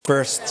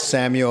First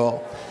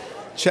Samuel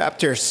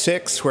chapter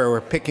 6, where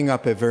we're picking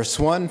up at verse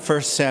 1.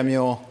 1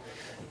 Samuel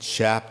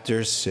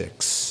chapter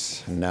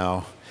 6.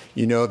 Now,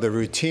 you know the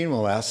routine.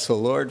 We'll ask the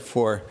Lord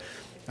for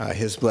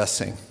his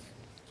blessing.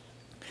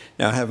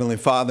 Now, Heavenly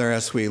Father,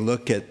 as we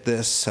look at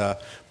this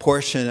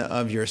portion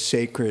of your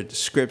sacred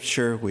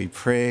scripture, we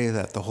pray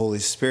that the Holy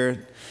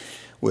Spirit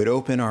would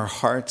open our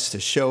hearts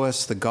to show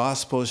us the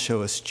gospel,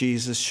 show us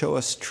Jesus, show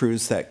us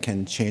truths that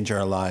can change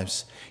our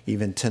lives.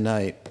 Even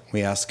tonight,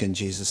 we ask in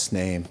Jesus'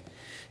 name,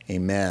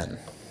 amen.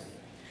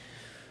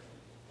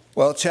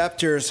 Well,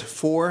 chapters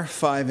 4,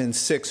 5, and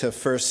 6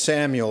 of 1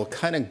 Samuel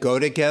kind of go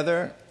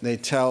together. They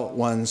tell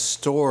one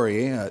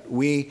story.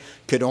 We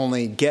could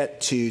only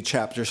get to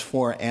chapters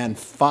 4 and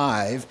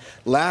 5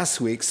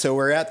 last week, so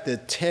we're at the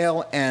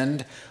tail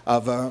end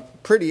of a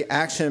pretty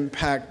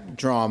action-packed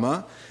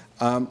drama.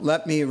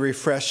 Let me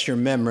refresh your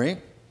memory.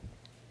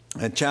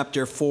 In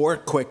chapter 4,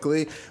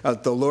 quickly,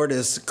 the Lord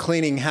is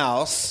cleaning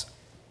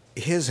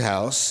his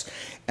house,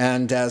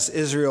 and as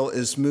Israel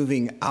is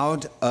moving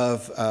out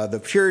of the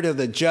period of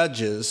the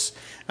judges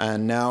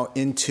and now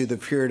into the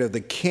period of the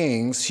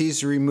kings,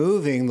 he's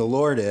removing, the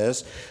Lord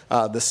is,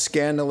 the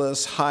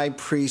scandalous high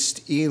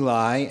priest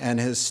Eli and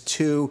his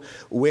two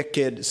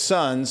wicked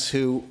sons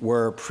who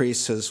were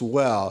priests as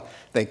well.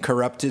 They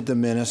corrupted the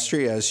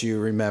ministry, as you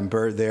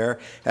remember, there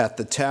at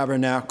the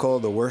tabernacle,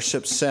 the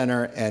worship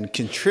center, and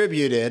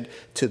contributed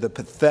to the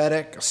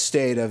pathetic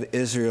state of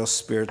Israel's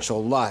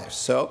spiritual life.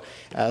 So,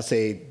 as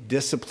a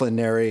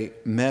disciplinary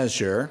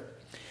measure,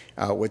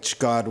 which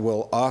God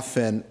will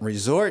often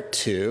resort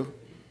to,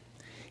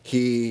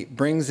 he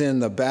brings in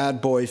the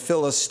bad boy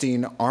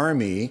Philistine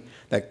army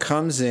that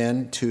comes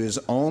in to his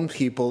own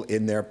people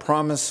in their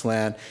promised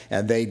land,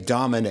 and they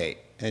dominate.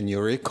 And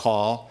you'll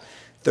recall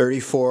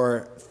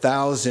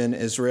 34,000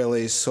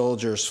 Israeli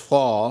soldiers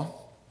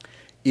fall.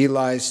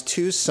 Eli's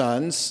two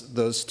sons,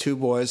 those two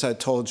boys I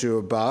told you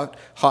about,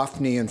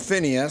 Hophni and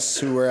Phinehas,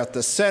 who were at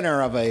the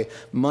center of a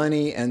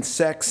money and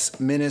sex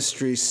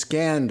ministry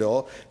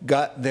scandal,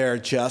 got their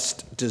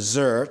just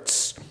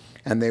deserts,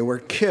 and they were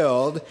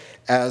killed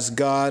as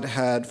God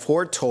had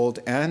foretold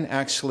and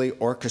actually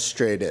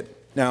orchestrated.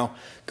 Now,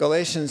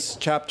 Galatians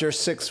chapter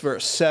 6,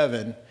 verse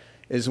 7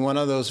 is one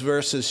of those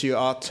verses you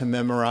ought to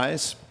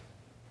memorize.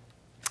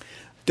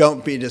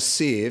 Don't be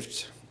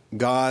deceived.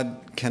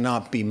 God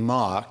cannot be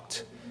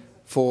mocked,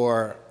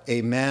 for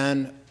a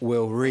man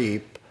will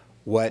reap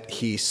what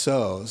he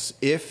sows.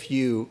 If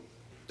you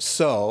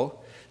sow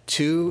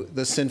to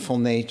the sinful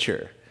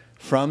nature,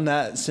 from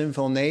that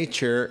sinful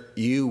nature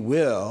you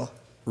will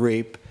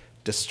reap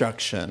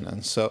destruction.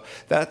 And so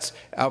that's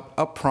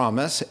a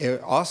promise.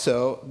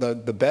 Also,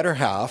 the better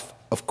half,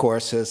 of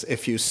course, is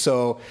if you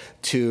sow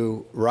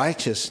to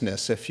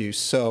righteousness, if you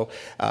sow,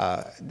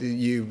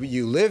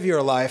 you live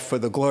your life for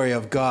the glory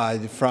of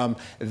God, from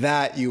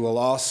that you will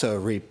also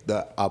reap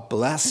a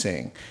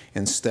blessing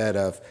instead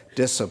of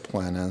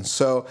discipline. And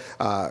so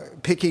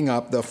picking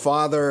up, the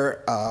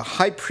father,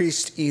 high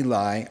priest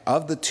Eli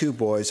of the two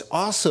boys,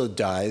 also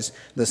dies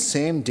the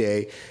same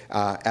day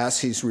as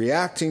he's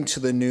reacting to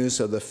the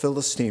news of the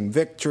Philistine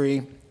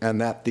victory and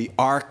that the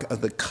Ark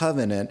of the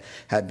Covenant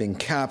had been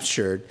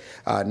captured.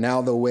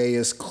 Now the way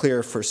is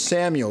clear for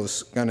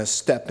Samuel's going to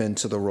step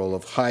into the role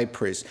of high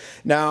priest.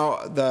 Now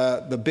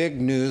the big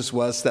news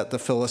was that the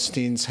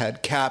Philistines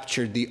had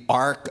captured the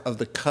Ark of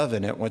the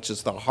Covenant, which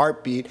is the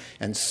heartbeat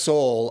and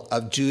soul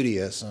of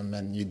Judaism.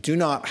 And you do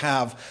not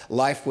have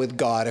life with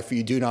God if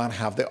you do not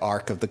have the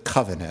Ark of the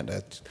Covenant.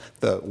 It's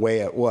the way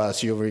it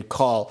was. You'll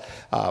recall,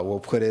 we'll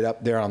put it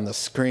up there on the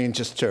screen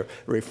just to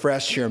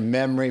refresh your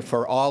memory.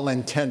 For all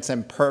intents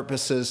and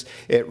purposes,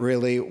 it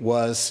really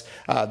was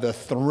the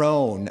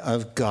throne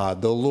of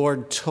God. The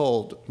Lord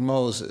told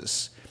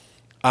Moses,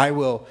 I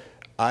will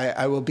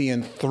be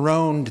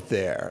enthroned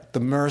there,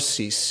 the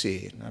mercy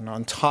seat. And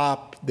on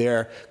top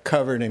there,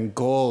 covered in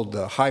gold,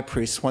 the high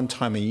priest one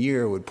time a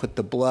year would put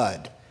the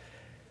blood,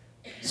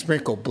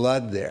 sprinkle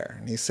blood there.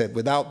 And he said,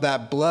 without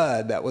that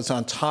blood that was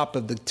on top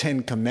of the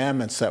 10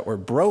 Commandments that were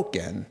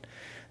broken,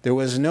 there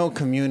was no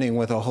communing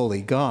with a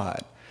holy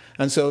God.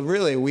 And so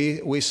really,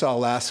 we saw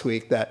last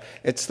week that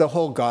it's the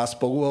whole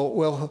gospel.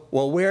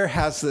 Well, where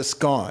has this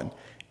gone?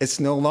 It's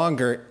no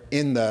longer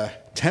in the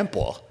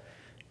temple.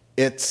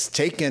 It's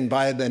taken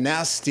by the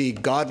nasty,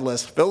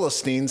 godless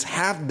Philistines.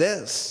 Have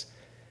this.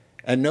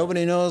 And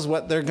nobody knows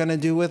what they're going to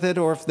do with it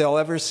or if they'll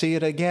ever see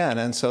it again.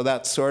 And so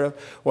that's sort of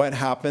what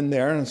happened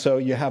there. And so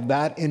you have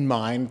that in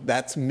mind.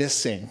 That's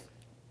missing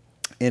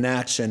in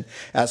action.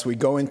 As we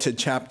go into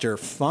chapter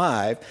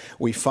 5,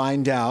 we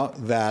find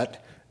out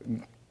that,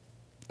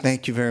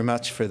 thank you very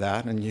much for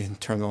that, and you can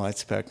turn the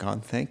lights back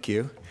on. Thank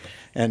you.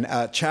 And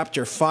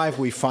chapter 5,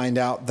 we find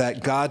out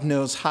that God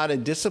knows how to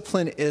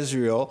discipline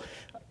Israel,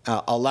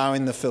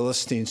 allowing the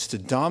Philistines to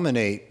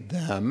dominate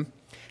them.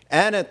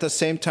 And at the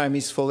same time,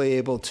 he's fully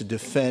able to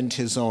defend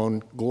his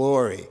own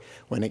glory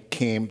when it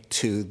came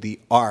to the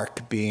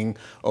ark being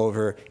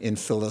over in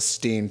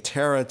Philistine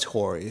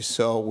territory.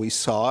 So we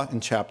saw in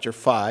chapter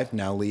 5,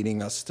 now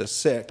leading us to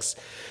 6,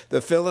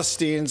 the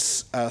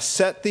Philistines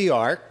set the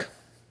ark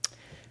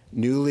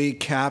newly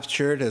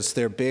captured as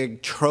their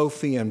big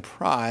trophy and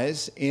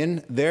prize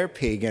in their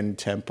pagan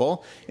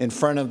temple in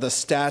front of the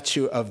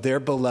statue of their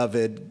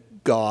beloved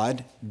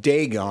god,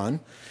 Dagon.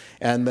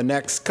 And the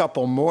next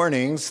couple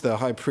mornings, the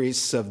high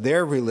priests of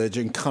their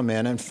religion come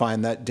in and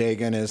find that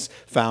Dagon is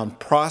found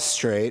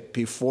prostrate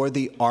before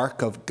the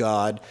ark of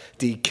God,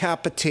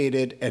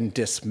 decapitated and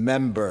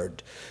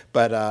dismembered.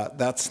 But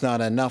that's not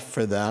enough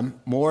for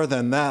them. More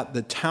than that,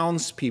 the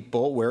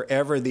townspeople,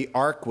 wherever the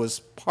ark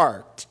was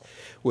parked,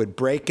 would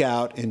break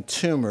out in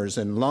tumors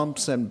and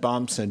lumps and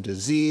bumps and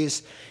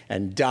disease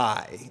and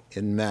die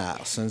in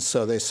mass. And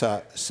so they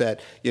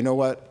said, you know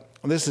what?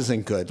 This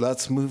isn't good.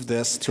 Let's move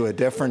this to a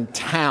different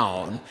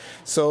town.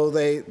 So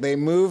they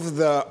moved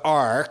the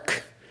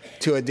ark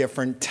to a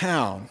different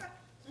town.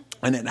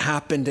 And it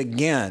happened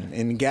again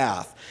in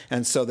Gath.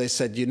 And so they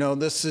said, you know,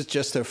 this is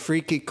just a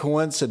freaky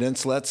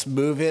coincidence. Let's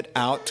move it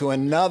out to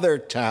another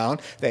town.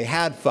 They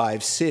had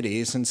 5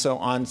 cities. And so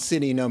on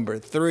city number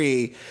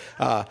 3,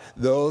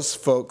 those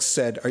folks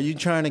said, are you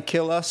trying to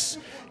kill us?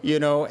 You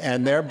know,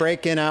 and they're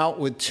breaking out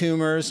with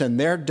tumors and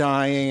they're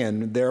dying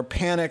and they're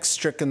panic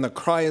stricken. The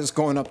cry is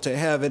going up to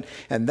heaven.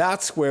 And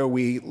that's where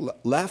we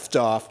left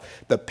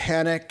off. The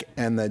panic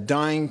and the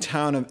dying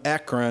town of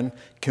Ekron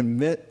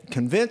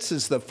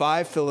convinces the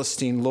 5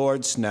 Philistine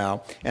lords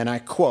now, and I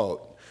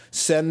quote,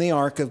 send the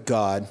ark of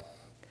God,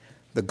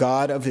 the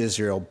God of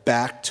Israel,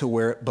 back to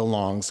where it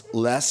belongs,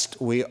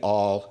 lest we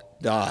all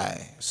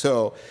die.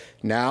 So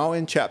now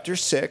in chapter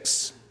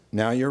 6,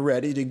 now you're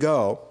ready to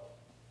go.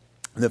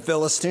 The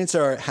Philistines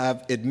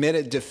have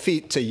admitted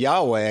defeat to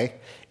Yahweh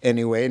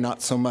anyway,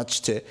 not so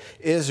much to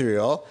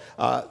Israel.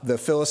 The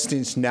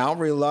Philistines now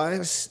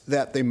realize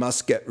that they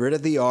must get rid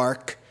of the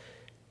ark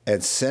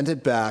and send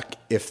it back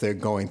if they're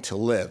going to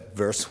live.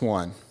 Verse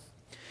 1.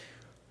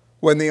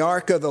 When the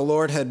ark of the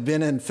Lord had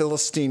been in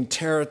Philistine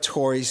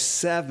territory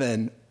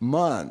 7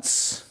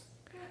 months,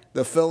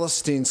 the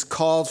Philistines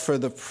called for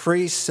the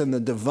priests and the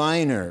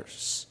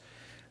diviners,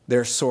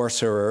 their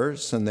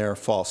sorcerers and their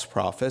false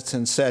prophets,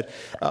 and said,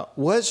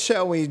 what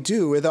shall we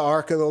do with the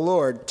ark of the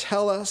Lord?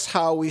 Tell us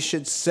how we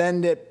should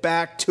send it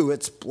back to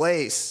its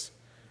place.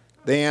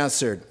 They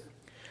answered,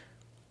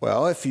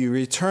 well, if you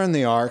return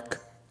the ark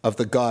of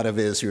the God of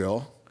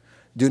Israel,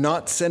 do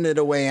not send it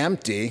away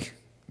empty,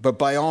 but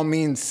by all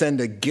means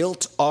send a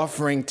guilt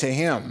offering to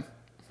him.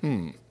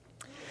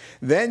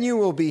 Then you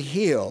will be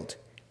healed,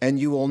 and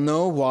you will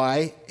know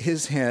why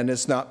his hand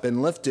has not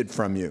been lifted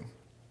from you.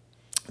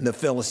 The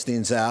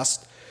Philistines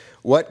asked,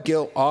 what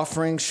guilt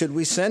offering should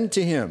we send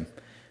to him?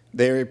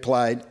 They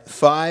replied,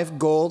 5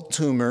 gold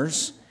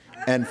tumors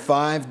and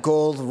 5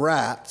 gold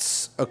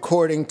rats,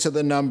 according to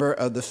the number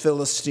of the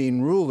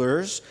Philistine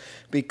rulers,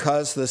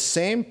 because the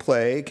same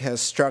plague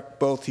has struck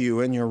both you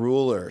and your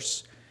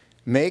rulers.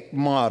 Make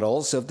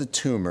models of the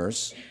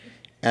tumors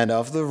and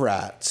of the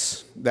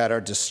rats that are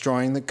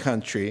destroying the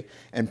country,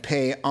 and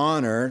pay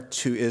honor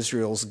to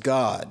Israel's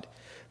God.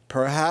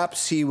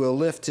 Perhaps he will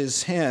lift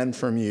his hand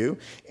from you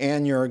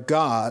and your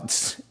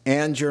gods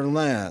and your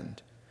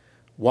land.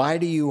 Why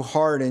do you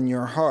harden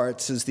your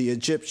hearts as the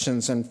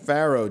Egyptians and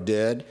Pharaoh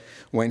did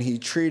when he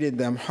treated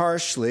them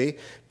harshly?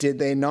 Did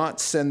they not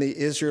send the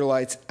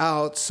Israelites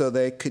out so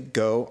they could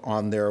go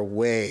on their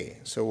way?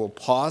 So we'll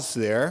pause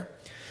there.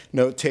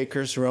 Note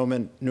takers,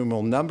 Roman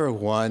numeral number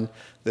 1,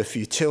 the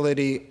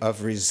futility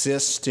of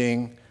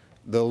resisting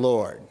the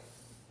Lord.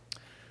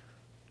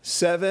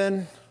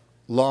 7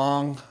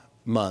 long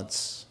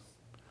months.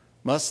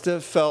 Must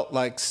have felt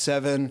like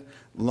 7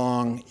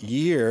 long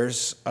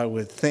years, I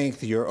would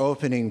think. Your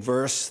opening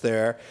verse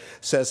there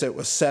says it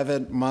was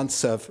 7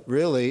 months of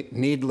really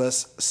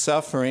needless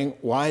suffering.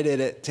 Why did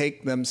it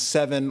take them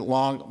 7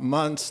 long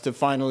months to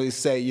finally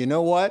say, you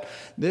know what?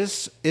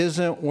 This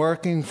isn't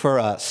working for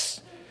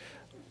us.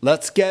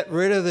 Let's get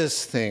rid of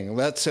this thing.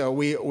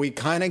 We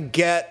kind of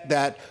get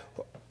that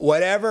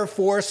whatever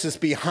force is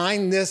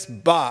behind this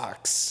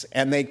box,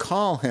 and they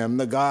call him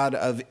the God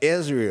of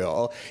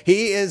Israel,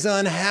 he is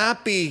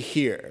unhappy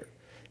here.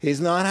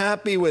 He's not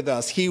happy with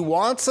us. He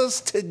wants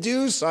us to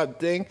do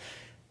something,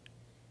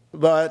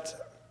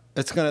 but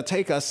it's going to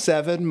take us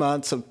 7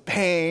 months of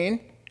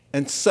pain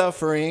and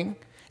suffering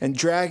and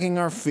dragging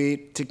our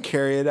feet to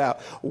carry it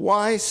out.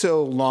 Why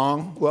so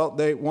long? Well,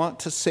 they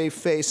want to save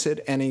face at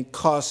any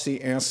cost.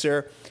 The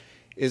answer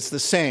is the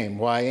same.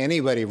 Why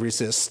anybody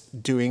resists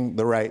doing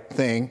the right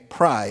thing?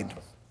 Pride.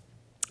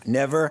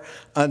 Never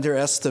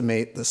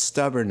underestimate the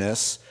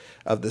stubbornness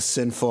of the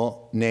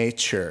sinful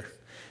nature.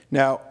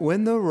 Now,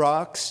 when the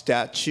rock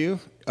statue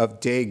of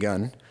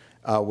Dagon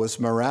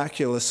was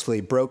miraculously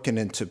broken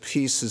into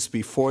pieces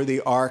before the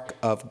ark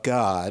of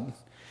God,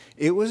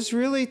 it was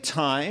really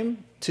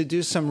time to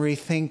do some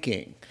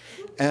rethinking.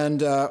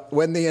 And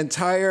when the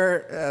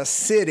entire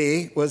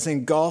city was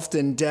engulfed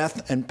in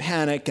death and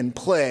panic and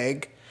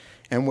plague,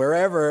 and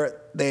wherever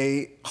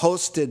they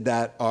hosted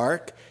that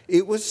ark,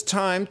 it was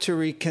time to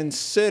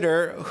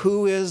reconsider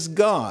who is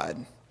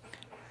God.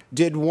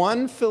 Did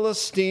one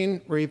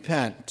Philistine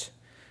repent?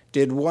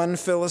 Did one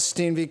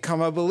Philistine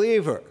become a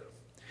believer?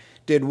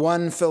 Did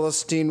one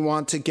Philistine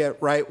want to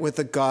get right with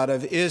the God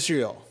of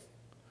Israel?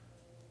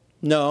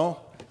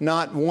 No,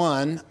 not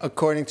one.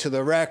 According to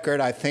the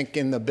record, I think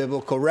in the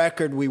biblical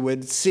record we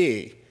would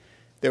see.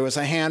 There was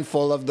a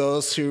handful of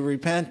those who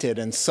repented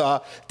and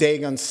saw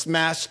Dagon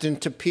smashed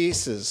into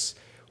pieces,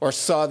 or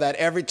saw that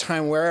every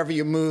time wherever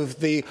you moved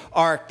the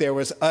ark there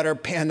was utter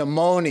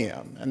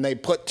pandemonium, and they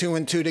put two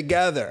and two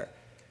together.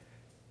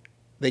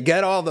 They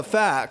get all the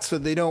facts,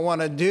 but they don't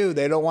want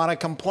to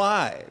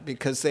comply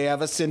because they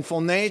have a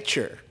sinful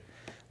nature.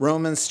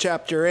 Romans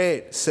chapter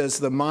 8 says,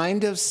 the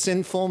mind of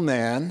sinful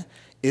man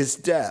is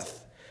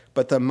death,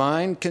 but the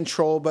mind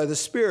controlled by the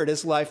Spirit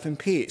is life and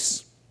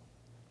peace.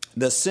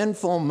 The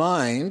sinful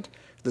mind,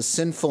 the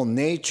sinful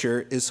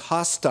nature, is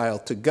hostile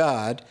to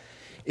God.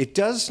 It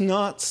does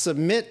not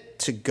submit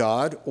to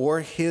God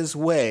or his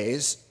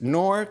ways,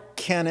 nor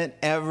can it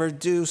ever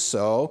do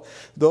so.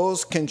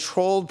 Those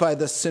controlled by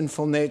the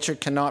sinful nature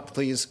cannot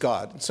please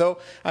God. So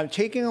I'm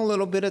taking a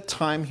little bit of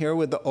time here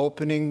with the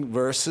opening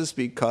verses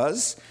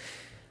because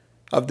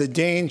of the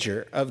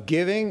danger of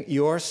giving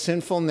your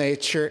sinful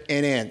nature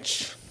an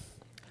inch.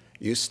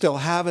 You still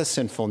have a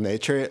sinful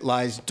nature. It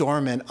lies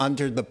dormant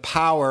under the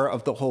power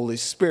of the Holy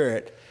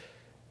Spirit,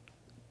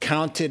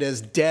 counted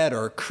as dead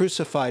or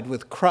crucified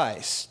with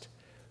Christ.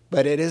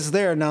 But it is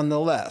there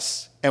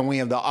nonetheless. And we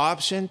have the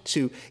option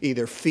to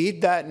either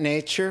feed that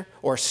nature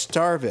or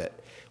starve it.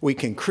 We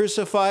can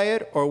crucify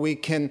it or we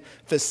can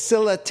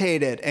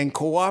facilitate it and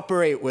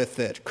cooperate with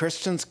it.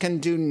 Christians can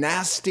do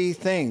nasty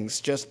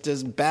things just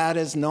as bad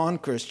as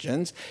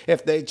non-Christians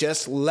if they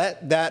just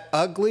let that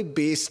ugly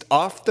beast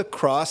off the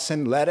cross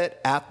and let it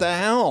at the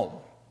helm.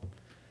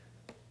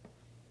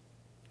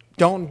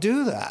 Don't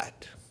do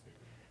that.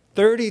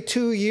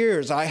 32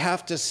 years I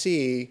have to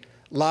see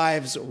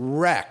lives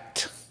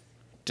wrecked,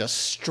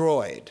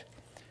 destroyed,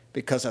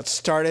 because it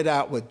started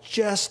out with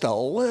just a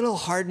little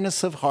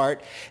hardness of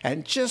heart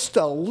and just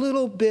a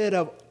little bit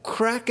of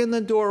cracking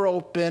the door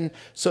open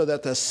so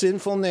that the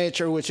sinful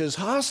nature, which is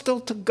hostile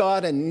to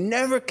God and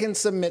never can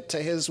submit to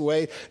his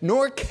way,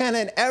 nor can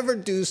it ever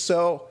do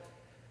so,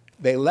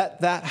 they let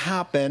that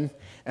happen,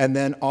 and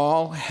then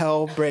all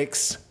hell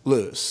breaks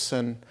loose.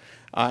 And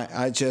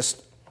I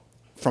just,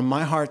 from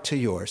my heart to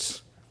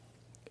yours,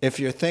 if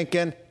you're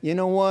thinking, you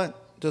know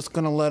what, just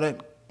going to let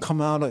it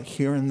come out of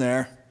here and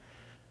there,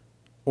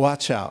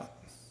 watch out.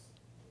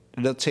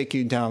 It'll take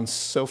you down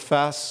so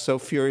fast, so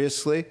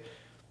furiously,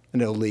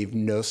 and it'll leave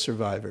no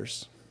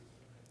survivors.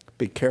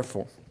 Be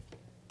careful.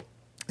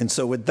 And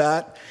so with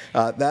that,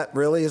 that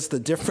really is the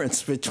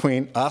difference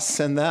between us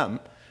and them.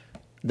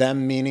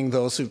 Them meaning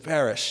those who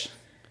perish.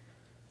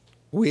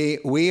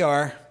 We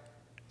are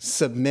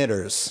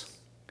submitters.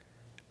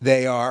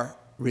 They are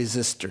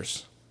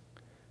resistors.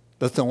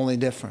 That's the only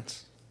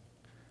difference.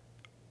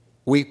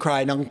 We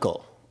cried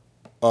uncle.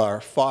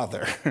 Our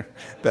father,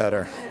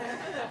 better.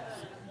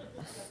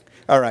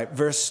 All right,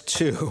 verse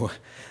 2.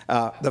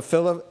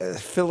 The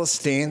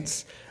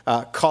Philistines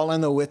call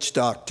in the witch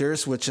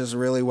doctors, which is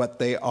really what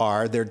they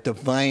are. They're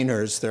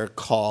diviners, they're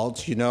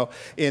called. You know,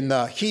 in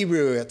the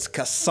Hebrew, it's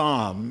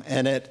Kassam,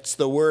 and it's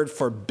the word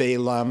for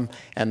Balaam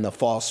and the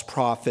false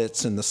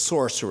prophets and the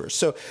sorcerers.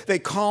 So they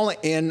call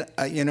in,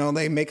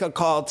 they make a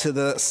call to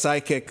the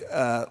psychic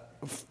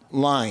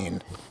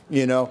line.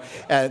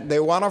 And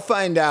they want to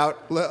find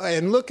out,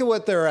 and look at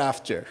what they're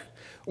after.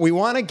 We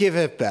want to give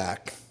it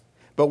back,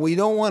 but we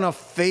don't want to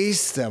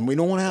face them. We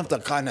don't want to have to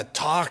kind of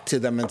talk to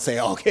them and say,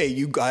 okay,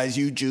 you guys,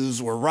 you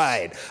Jews were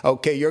right.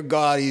 Okay, your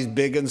God, he's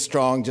big and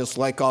strong, just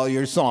like all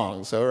your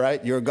songs, all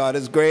right? Your God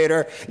is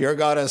greater, your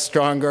God is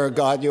stronger,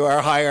 God, you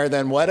are higher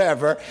than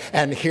whatever,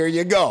 and here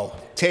you go.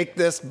 Take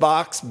this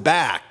box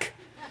back.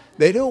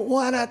 They don't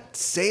want to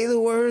say the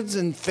words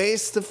and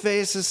face the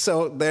faces,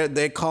 so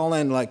they call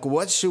in like,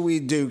 what should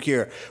we do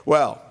here?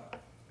 Well,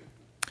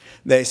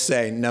 they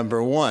say,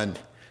 number one,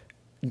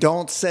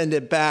 don't send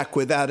it back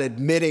without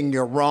admitting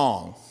you're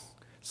wrong.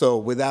 So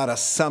without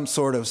some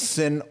sort of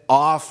sin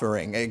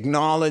offering,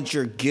 acknowledge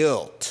your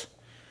guilt.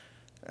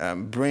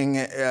 Bring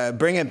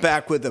it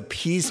back with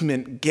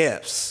appeasement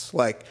gifts.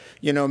 Like,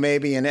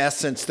 maybe in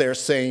essence they're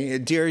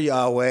saying, dear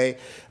Yahweh,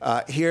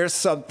 here's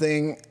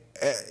something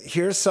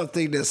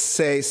to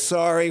say.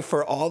 Sorry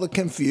for all the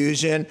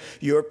confusion.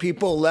 Your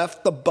people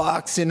left the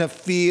box in a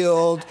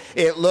field.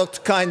 It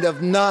looked kind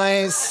of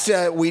nice.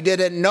 We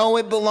didn't know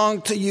it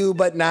belonged to you,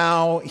 but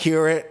now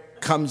here it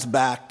comes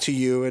back to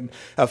you, and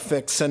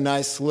affix a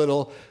nice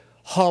little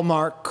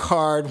Hallmark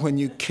card when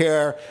you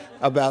care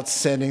about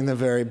sending the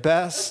very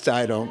best.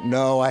 I don't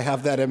know. I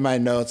have that in my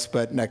notes,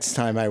 but next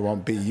time I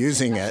won't be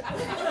using it.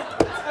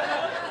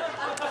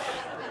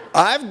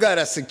 I've got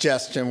a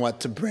suggestion what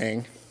to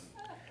bring.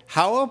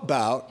 How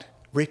about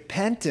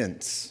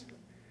repentance?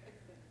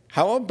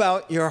 How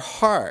about your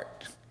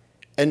heart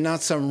and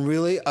not some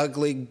really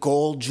ugly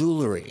gold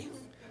jewelry?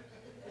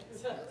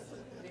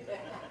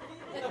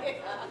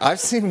 I've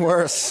seen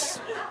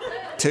worse,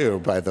 too,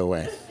 by the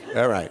way.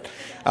 All right.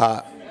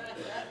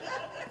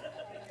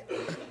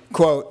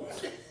 Quote,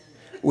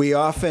 We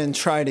often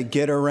try to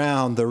get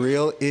around the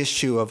real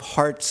issue of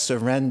heart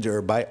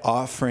surrender by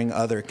offering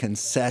other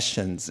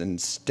concessions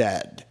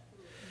instead.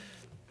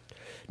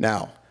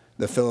 Now,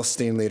 the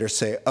Philistine leaders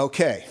say,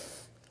 okay,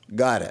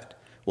 got it.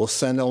 We'll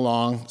send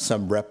along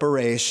some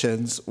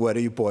reparations. What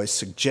do you boys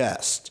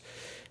suggest?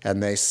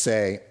 And they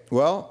say,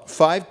 well,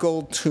 5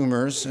 gold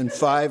tumors and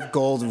 5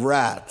 gold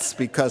rats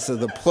because of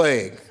the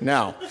plague.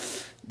 Now,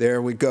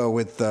 there we go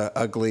with the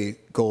ugly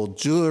gold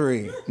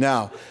jewelry.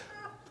 Now,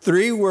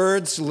 3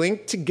 words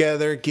linked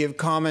together give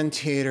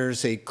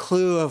commentators a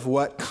clue of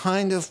what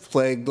kind of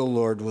plague the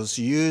Lord was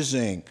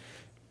using.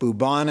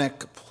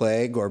 Bubonic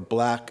plague or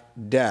Black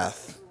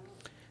Death.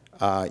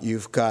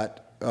 You've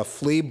got a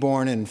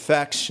flea-borne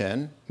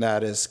infection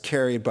that is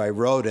carried by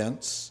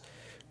rodents,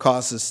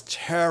 causes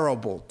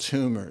terrible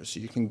tumors.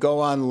 You can go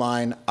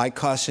online. I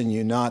caution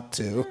you not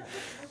to,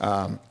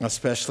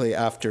 especially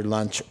after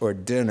lunch or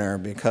dinner,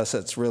 because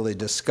it's really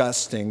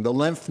disgusting. The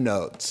lymph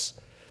nodes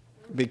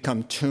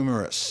become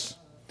tumorous.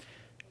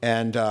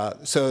 And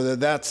so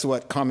that's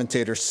what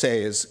commentators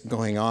say is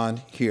going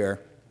on here.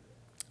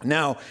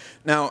 Now,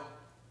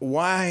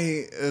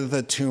 why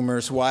the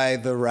tumors? Why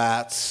the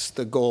rats,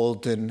 the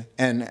gold?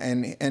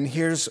 And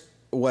here's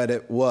what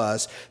it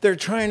was. They're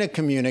trying to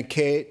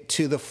communicate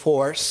to the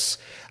force.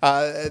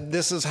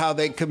 This is how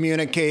they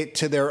communicate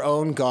to their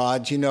own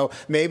God. You know,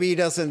 maybe he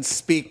doesn't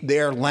speak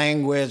their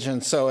language,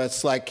 and so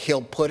it's like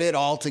he'll put it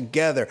all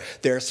together.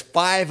 There's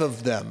 5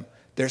 of them.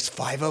 There's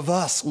 5 of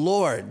us,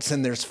 lords,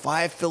 and there's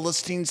 5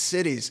 Philistine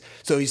cities.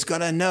 So he's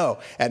going to know.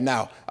 And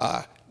now,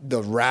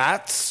 the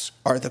rats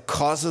are the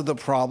cause of the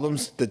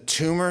problems, the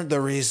tumor, the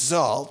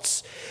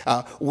results.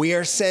 We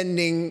are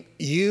sending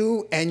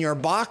you and your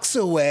box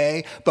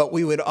away, but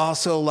we would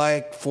also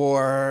like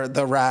for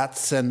the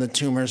rats and the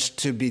tumors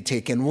to be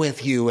taken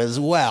with you as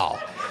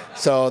well.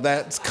 So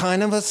that's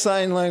kind of a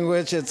sign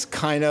language. It's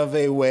kind of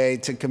a way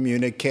to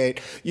communicate.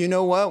 You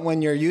know what?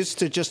 When you're used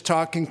to just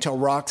talking to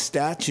rock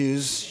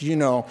statues, you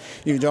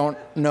don't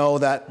know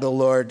that the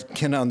Lord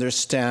can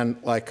understand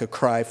like a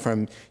cry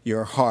from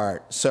your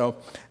heart. So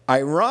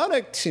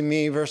ironic to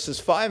me, verses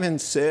 5 and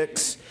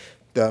 6,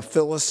 the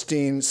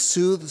Philistine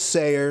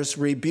soothsayers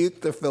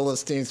rebuke the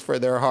Philistines for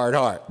their hard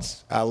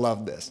hearts. I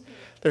love this.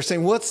 They're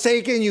saying, what's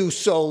taking you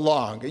so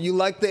long? Are you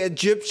like the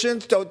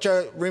Egyptians? Don't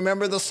you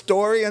remember the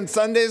story in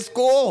Sunday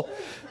school?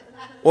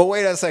 Well,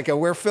 wait a second.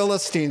 We're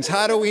Philistines.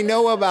 How do we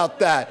know about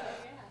that?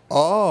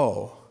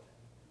 Oh,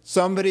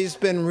 somebody's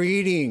been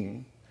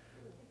reading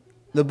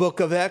the book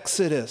of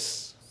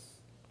Exodus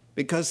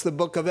because the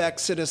book of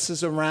Exodus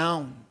is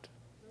around.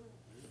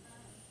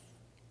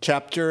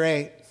 Chapter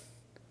 8,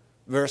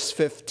 verse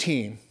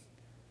 15.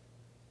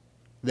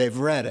 They've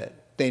read it.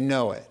 They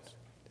know it.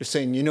 They're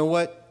saying, you know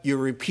what? You're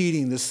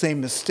repeating the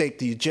same mistake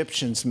the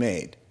Egyptians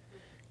made.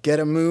 Get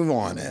a move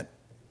on it.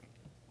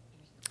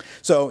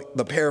 So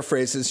the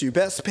paraphrase is, you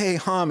best pay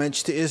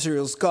homage to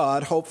Israel's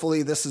God.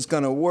 Hopefully this is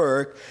going to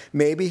work.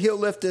 Maybe he'll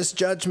lift this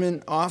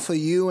judgment off of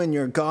you and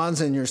your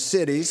gods and your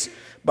cities.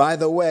 By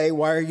the way,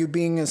 why are you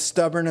being as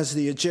stubborn as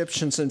the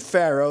Egyptians and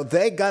Pharaoh?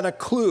 They got a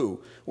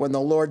clue. When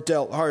the Lord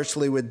dealt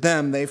harshly with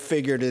them, they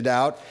figured it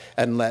out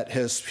and let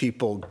his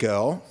people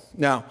go.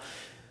 Now,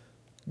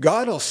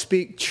 God will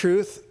speak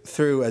truth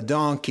through a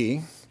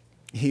donkey.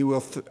 He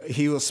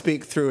will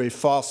speak through a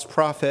false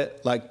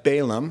prophet like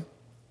Balaam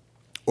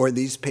or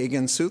these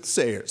pagan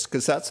soothsayers,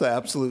 because that's the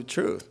absolute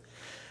truth.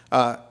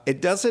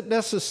 It doesn't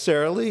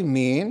necessarily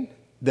mean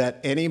that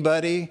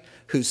anybody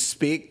who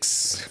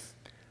speaks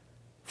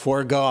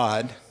for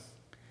God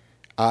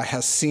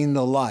has seen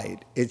the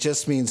light. It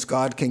just means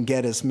God can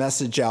get his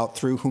message out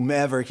through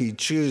whomever he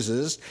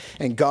chooses,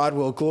 and God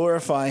will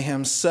glorify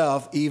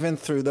himself even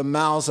through the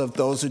mouths of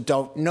those who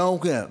don't know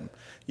him.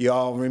 You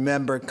all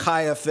remember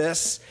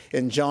Caiaphas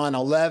in John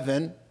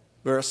 11,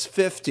 verse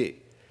 50.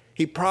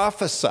 He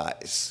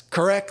prophesies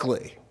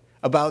correctly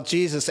about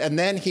Jesus, and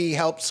then he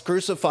helps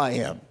crucify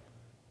him.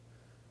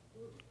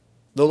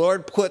 The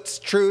Lord puts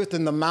truth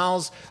in the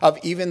mouths of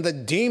even the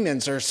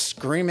demons are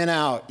screaming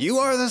out, you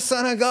are the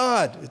Son of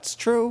God. It's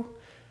true.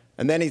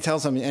 And then he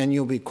tells them, and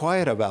you'll be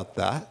quiet about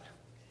that.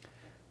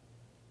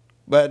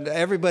 But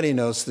everybody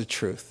knows the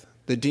truth.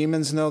 The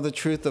demons know the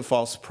truth. The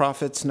false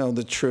prophets know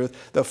the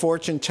truth. The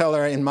fortune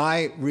teller, in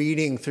my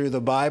reading through the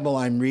Bible,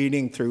 I'm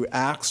reading through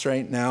Acts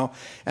right now,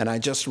 and I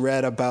just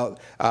read about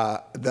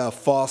the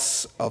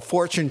false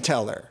fortune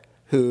teller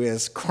who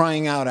is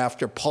crying out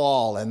after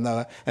Paul and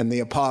the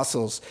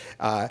apostles.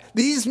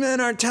 These men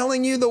are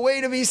telling you the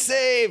way to be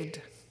saved.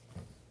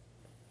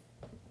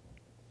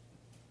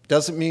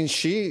 Doesn't mean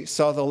she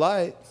saw the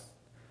light.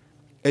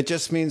 It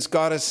just means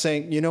God is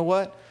saying, you know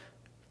what?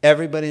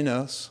 Everybody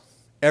knows.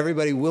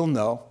 Everybody will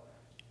know.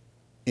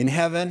 In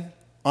heaven,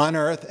 on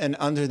earth, and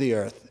under the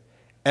earth.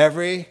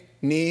 Every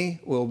knee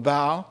will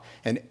bow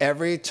and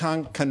every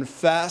tongue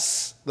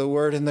confess. The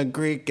word in the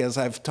Greek, as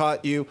I've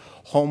taught you,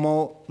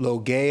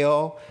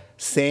 homologeo,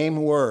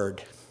 same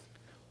word,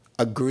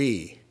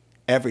 agree.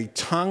 Every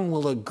tongue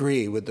will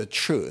agree with the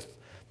truth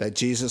that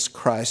Jesus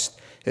Christ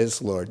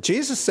is Lord.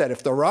 Jesus said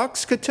if the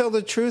rocks could tell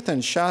the truth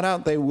and shout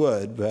out, they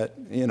would. But,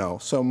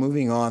 so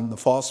moving on, the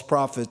false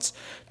prophets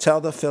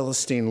tell the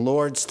Philistine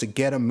lords to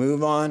get a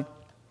move on,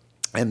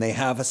 and they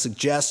have a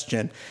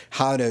suggestion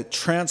how to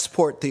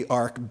transport the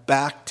ark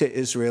back to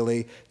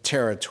Israeli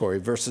territory,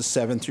 verses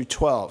 7 through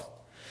 12.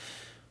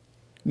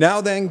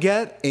 Now then,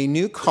 get a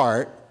new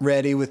cart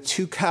ready with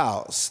 2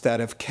 cows that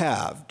have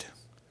calved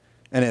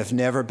and have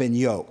never been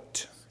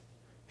yoked.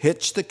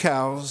 Hitch the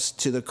cows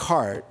to the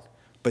cart,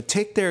 but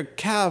take their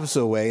calves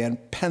away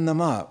and pen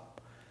them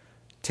up.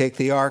 Take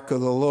the ark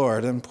of the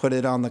Lord and put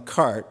it on the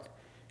cart,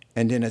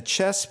 and in a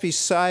chest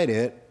beside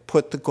it,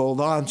 put the gold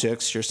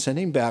objects you're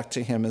sending back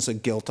to him as a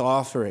guilt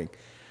offering.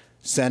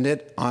 Send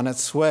it on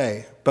its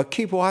way, but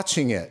keep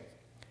watching it.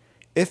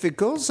 If it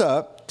goes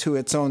up to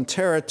its own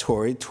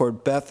territory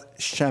toward Beth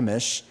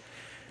Shemesh,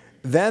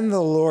 then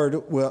the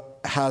Lord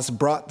has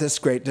brought this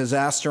great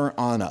disaster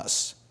on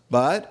us.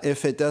 But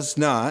if it does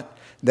not,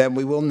 then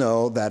we will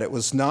know that it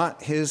was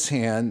not his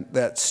hand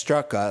that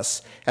struck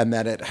us and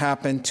that it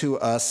happened to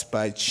us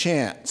by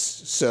chance.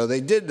 So they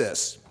did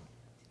this.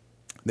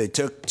 They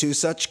took 2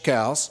 such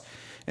cows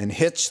and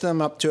hitched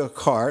them up to a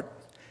cart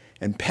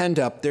and penned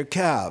up their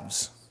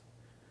calves.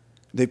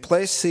 They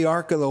placed the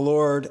ark of the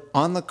Lord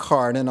on the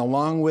cart, and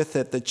along with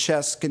it the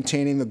chest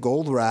containing the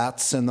gold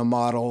rats and the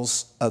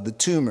models of the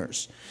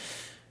tumors.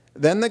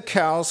 Then the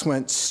cows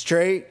went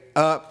straight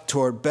up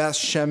toward Beth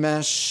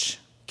Shemesh,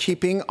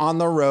 keeping on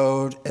the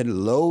road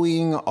and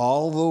lowing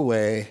all the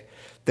way.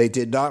 They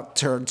did not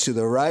turn to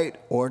the right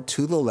or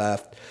to the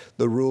left.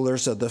 The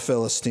rulers of the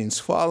Philistines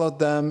followed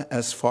them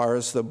as far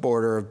as the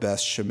border of Beth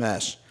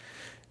Shemesh.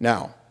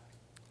 Now,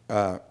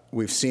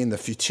 we've seen the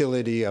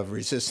futility of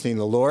resisting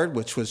the Lord,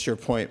 which was your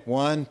point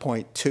 1.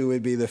 Point 2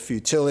 would be the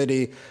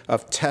futility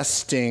of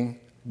testing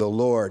the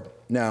Lord.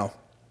 Now,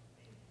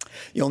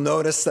 you'll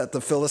notice that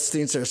the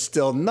Philistines are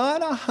still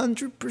not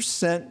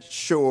 100%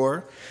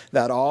 sure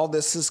that all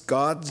this is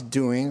God's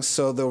doing,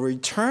 so they'll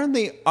return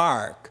the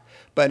ark.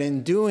 But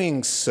in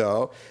doing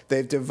so,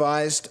 they've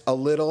devised a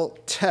little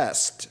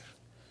test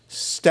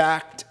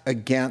stacked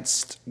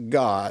against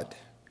God.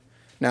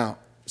 Now,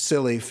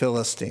 silly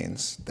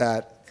Philistines,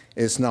 that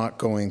is not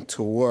going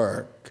to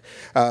work.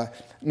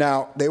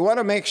 Now, they want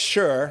to make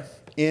sure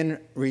in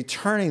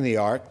returning the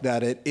ark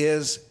that it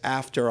is,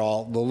 after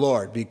all, the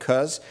Lord,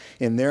 because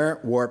in their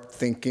warped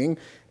thinking,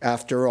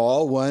 after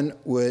all, one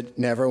would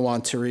never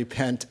want to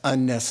repent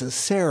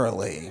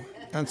unnecessarily.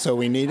 And so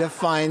we need to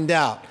find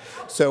out.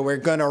 So we're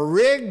going to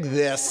rig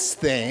this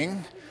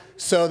thing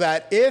so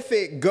that if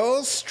it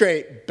goes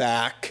straight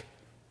back,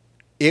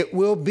 it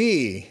will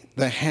be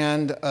the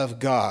hand of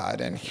God.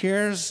 And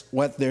here's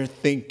what they're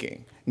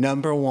thinking.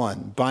 Number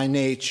 1, by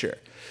nature,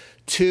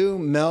 2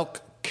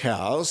 milk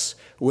cows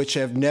which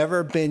have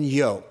never been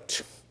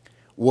yoked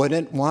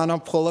wouldn't want to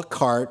pull a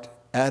cart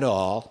at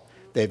all.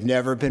 They've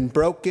never been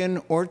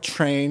broken or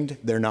trained.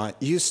 They're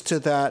not used to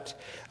that,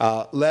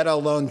 let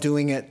alone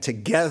doing it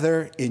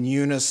together in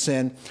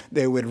unison.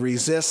 They would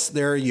resist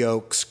their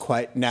yokes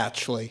quite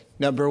naturally.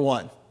 Number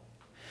 1.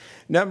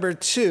 Number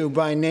 2,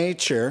 by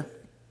nature,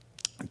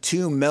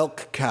 2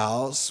 milk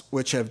cows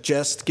which have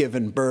just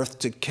given birth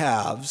to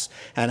calves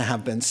and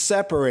have been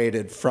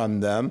separated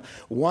from them,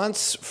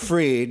 once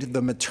freed,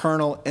 the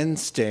maternal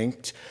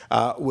instinct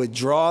would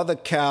draw the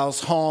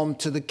cows home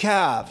to the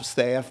calves.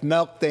 They have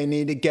milk they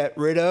need to get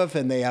rid of,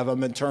 and they have a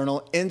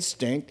maternal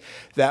instinct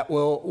that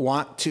will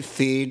want to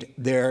feed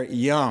their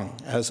young,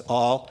 as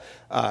all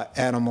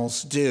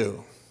animals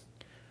do.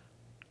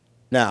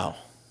 Now,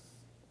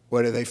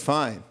 what do they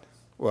find?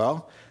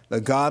 Well,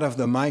 the God of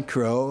the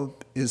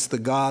microbe is the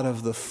God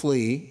of the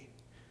flea,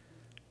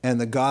 and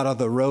the God of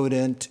the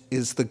rodent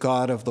is the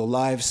God of the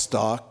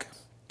livestock,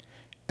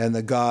 and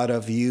the God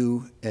of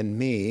you and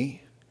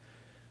me.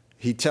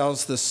 He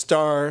tells the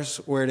stars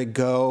where to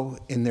go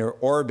in their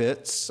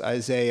orbits,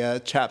 Isaiah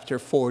chapter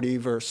 40,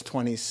 verse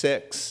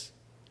 26.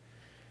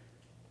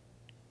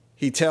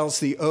 He tells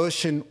the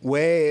ocean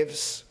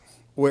waves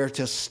where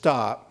to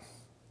stop,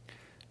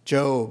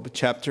 Job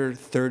chapter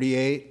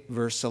 38,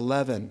 verse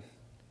 11.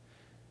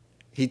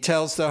 He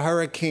tells the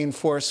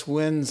hurricane-force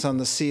winds on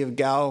the Sea of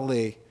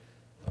Galilee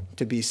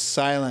to be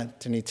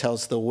silent, and he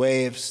tells the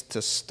waves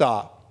to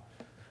stop.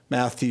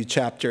 Matthew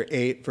chapter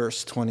 8,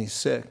 verse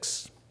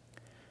 26.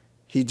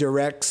 He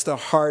directs the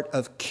heart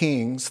of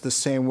kings the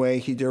same way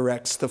he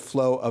directs the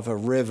flow of a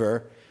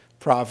river.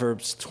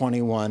 Proverbs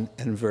 21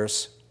 and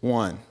verse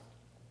 1.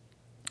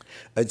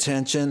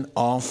 Attention,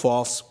 all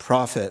false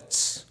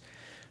prophets.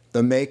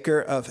 The maker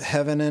of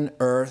heaven and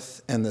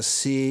earth and the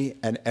sea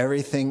and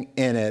everything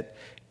in it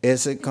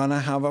isn't going to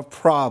have a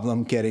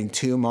problem getting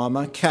 2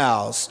 mama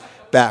cows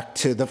back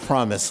to the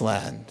promised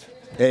land.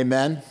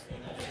 Amen?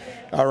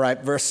 All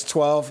right, verse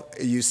 12,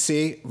 you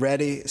see,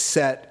 ready,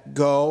 set,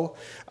 go.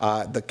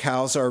 The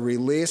cows are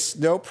released.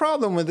 No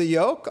problem with the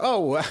yoke.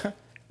 Oh,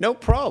 no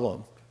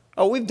problem.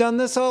 Oh, we've done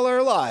this all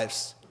our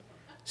lives.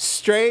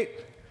 Straight,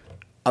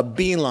 a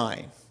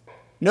beeline.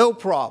 No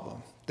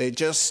problem. They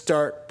just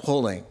start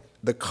pulling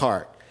the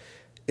cart.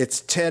 It's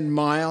 10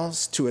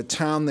 miles to a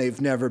town they've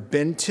never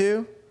been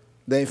to.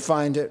 They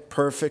find it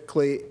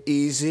perfectly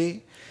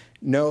easy.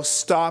 No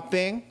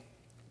stopping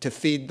to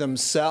feed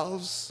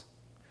themselves.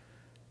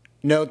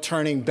 No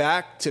turning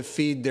back to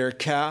feed their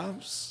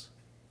calves.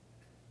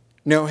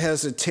 No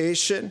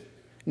hesitation.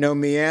 No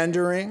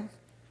meandering.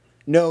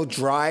 No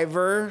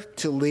driver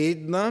to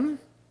lead them.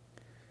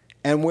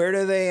 And where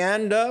do they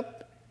end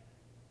up?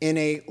 In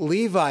a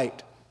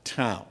Levite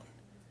town.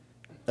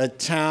 A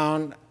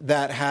town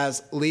that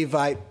has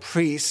Levite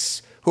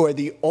priests who are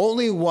the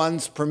only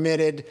ones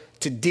permitted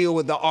to deal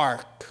with the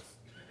ark.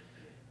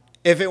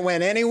 If it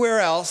went anywhere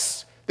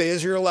else, the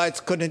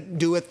Israelites couldn't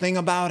do a thing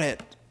about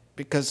it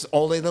because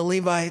only the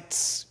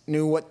Levites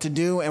knew what to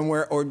do and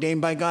were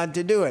ordained by God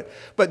to do it.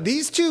 But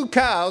these two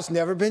cows,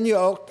 never been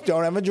yoked,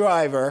 don't have a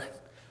driver,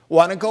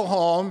 want to go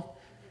home.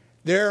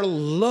 They're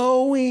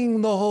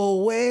lowing the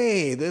whole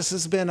way. This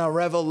has been a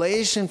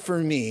revelation for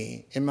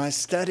me in my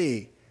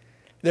study.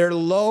 They're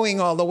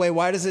lowing all the way.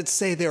 Why does it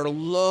say they're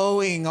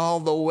lowing all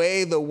the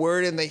way? The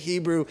word in the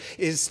Hebrew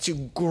is to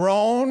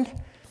groan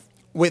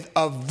with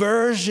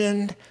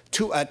aversion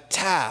to a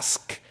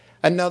task.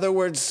 In other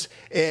words,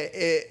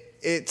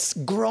 it's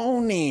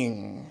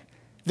groaning.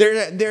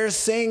 They're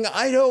saying,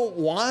 I don't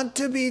want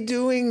to be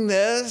doing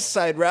this.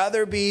 I'd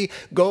rather be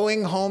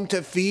going home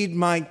to feed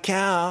my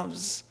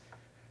calves.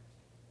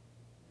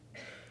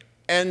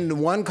 And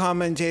one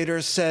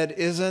commentator said,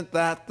 isn't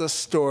that the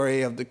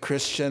story of the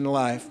Christian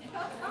life?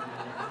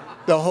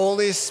 The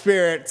Holy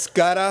Spirit's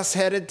got us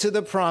headed to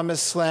the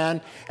promised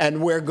land,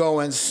 and we're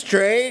going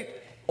straight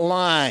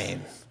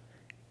line,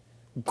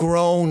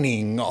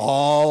 groaning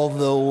all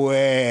the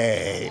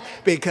way,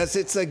 because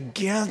it's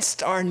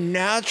against our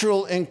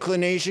natural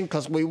inclination,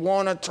 because we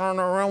want to turn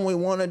around, we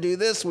want to do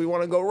this, we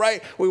want to go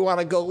right, we want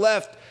to go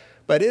left.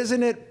 But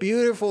isn't it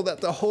beautiful that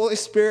the Holy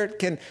Spirit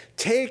can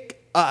take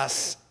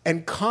us,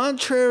 and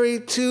contrary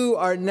to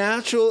our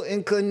natural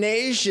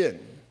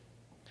inclination,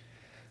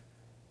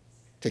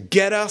 to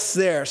get us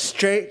there,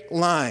 straight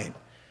line.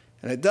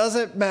 And it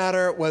doesn't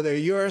matter whether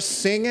you're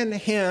singing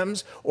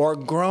hymns or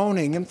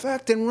groaning. In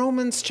fact, in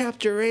Romans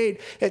chapter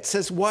 8, it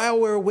says, while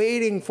we're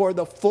waiting for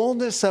the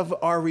fullness of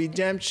our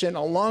redemption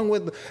along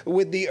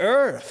with the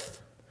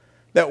earth,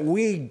 that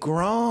we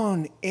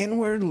groan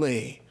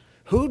inwardly.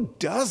 Who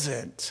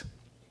doesn't?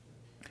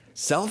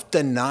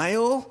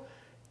 Self-denial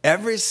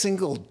every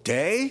single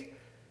day?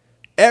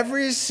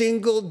 Every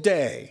single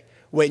day.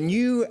 When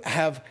you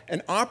have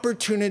an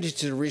opportunity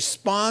to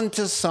respond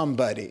to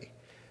somebody,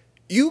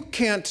 you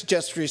can't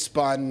just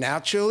respond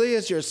naturally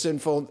as your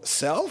sinful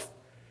self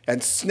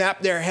and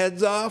snap their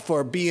heads off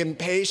or be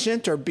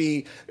impatient or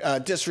be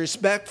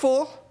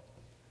disrespectful.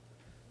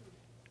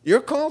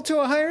 You're called to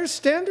a higher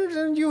standard,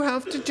 and you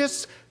have to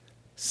just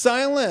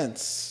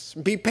silence,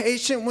 be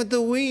patient with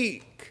the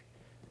weak,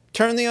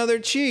 turn the other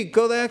cheek,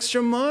 go the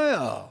extra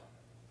mile.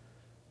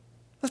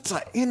 That's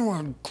an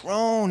inward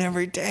groan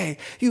every day.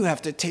 You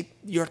have to take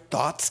your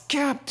thoughts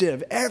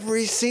captive.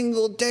 Every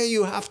single day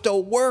you have to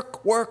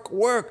work.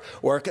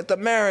 Work at the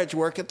marriage,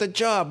 work at the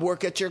job,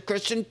 work at your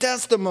Christian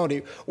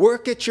testimony,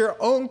 work at your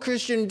own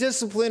Christian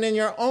discipline in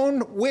your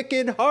own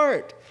wicked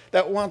heart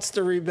that wants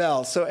to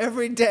rebel. So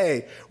every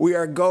day we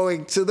are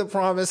going to the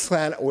promised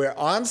land. We're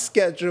on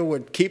schedule. We're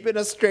keeping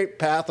a straight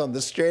path on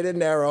the straight and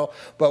narrow,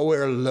 but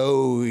we're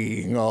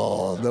lowing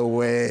all the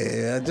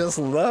way. I just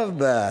love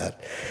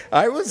that.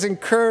 I was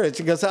encouraged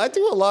because I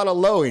do a lot of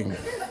lowing.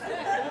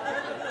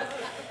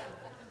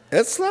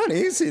 It's not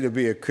easy to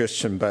be a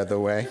Christian, by the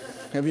way.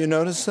 Have you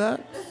noticed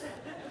that?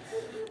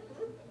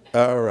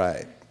 All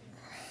right.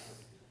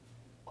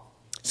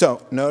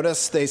 So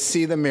notice they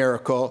see the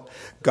miracle.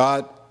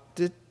 God,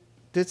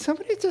 did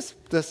somebody just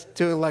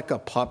do like a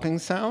popping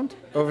sound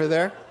over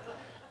there?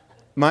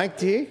 Mike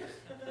D?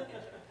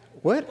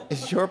 What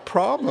is your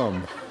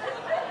problem?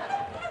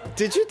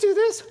 Did you do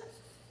this?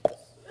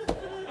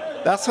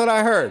 That's what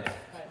I heard.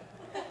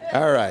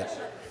 All right.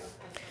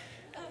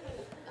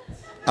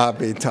 I'll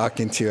be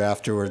talking to you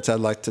afterwards. I'd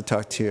like to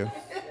talk to you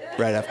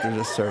right after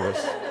the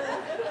service.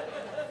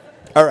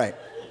 All right.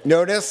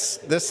 Notice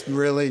this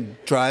really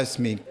drives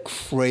me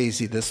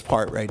crazy, this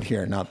part right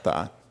here, not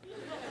that.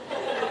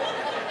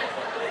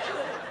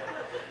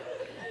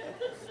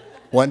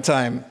 One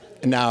time,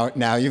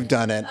 now you've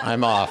done it,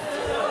 I'm off.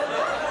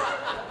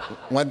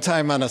 One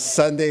time on a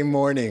Sunday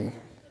morning,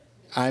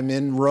 I'm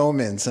in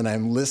Romans and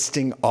I'm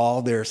listing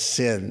all their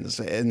sins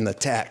in the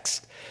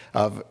text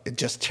of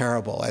just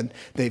terrible. And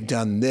they've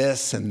done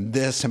this, and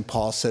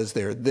Paul says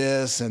they're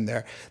this, and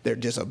they're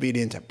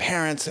disobedient to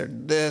parents, they're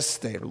this,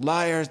 they're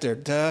liars, they're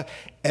duh.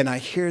 And I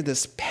hear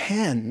this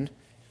pen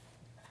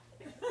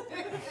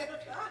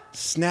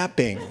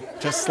snapping,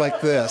 just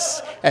like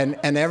this. And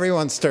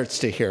everyone starts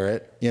to hear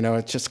it. You know,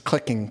 it's just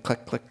clicking,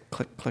 click, click,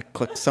 click, click,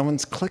 click.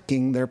 Someone's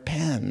clicking their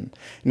pen.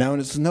 Now,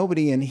 there's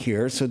nobody in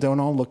here, so don't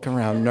all look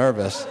around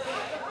nervous.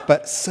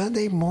 But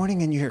Sunday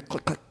morning, and you hear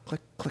click, click,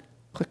 click, click,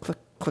 click, click,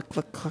 click,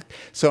 click, click.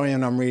 So,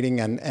 and I'm reading,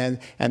 and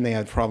they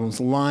had problems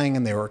lying,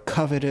 and they were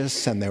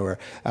covetous, and they were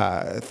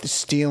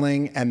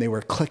stealing, and they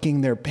were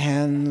clicking their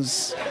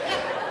pens.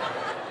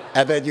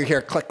 And then you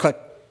hear click, click.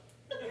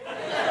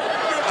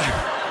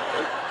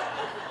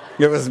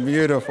 It was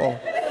beautiful.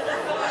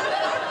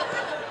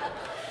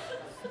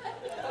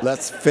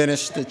 Let's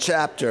finish the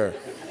chapter.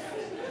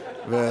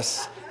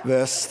 Verse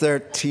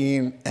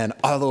 13 and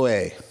all the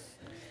way.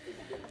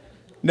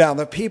 Now,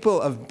 the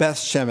people of Beth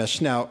Shemesh.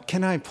 Now,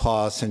 can I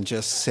pause and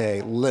just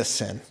say,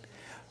 listen,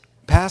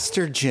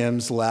 Pastor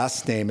Jim's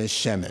last name is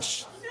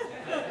Shemesh,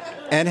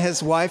 and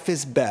his wife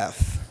is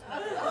Beth.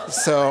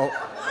 So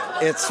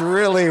it's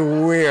really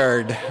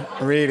weird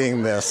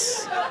reading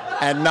this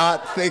and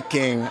not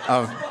thinking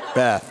of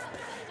Beth.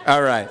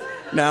 All right.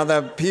 Now,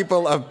 the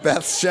people of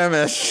Beth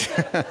Shemesh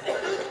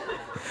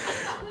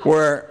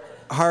were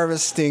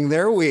harvesting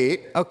their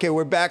wheat. Okay,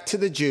 we're back to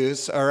the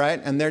Jews, all right?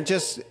 And they're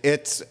just,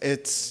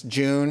 it's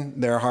June.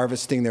 They're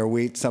harvesting their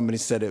wheat. Somebody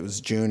said it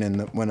was June in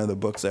one of the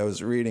books I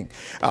was reading.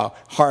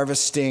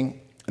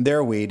 Harvesting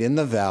their wheat in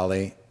the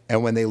valley.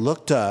 And when they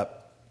looked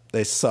up,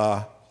 they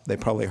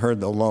probably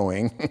heard the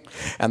lowing,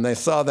 and they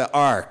saw the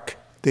ark.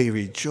 They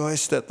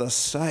rejoiced at the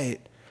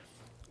sight.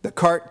 The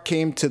cart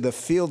came to the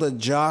field of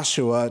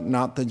Joshua,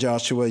 not the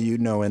Joshua you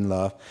know and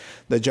love,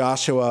 the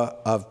Joshua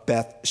of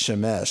Beth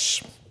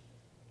Shemesh.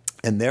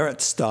 And there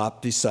it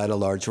stopped beside a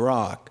large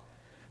rock.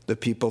 The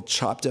people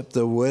chopped up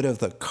the wood of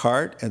the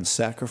cart and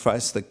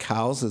sacrificed the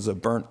cows as a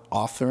burnt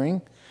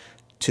offering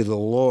to the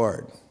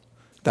Lord.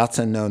 That's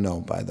a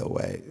no-no, by the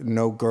way.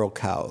 No girl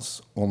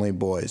cows, only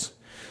boys.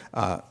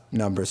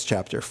 Numbers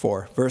chapter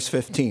 4, verse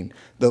 15.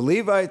 The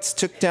Levites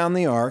took down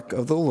the ark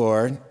of the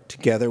Lord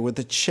together with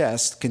the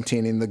chest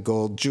containing the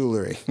gold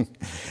jewelry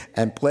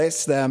and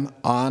placed them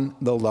on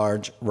the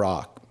large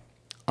rock.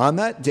 On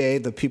that day,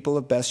 the people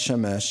of Beth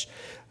Shemesh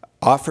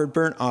offered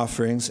burnt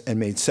offerings and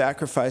made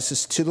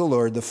sacrifices to the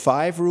Lord. The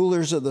 5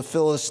 rulers of the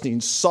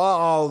Philistines saw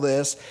all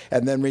this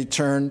and then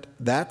returned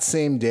that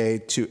same day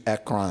to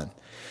Ekron.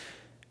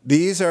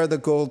 These are the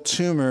gold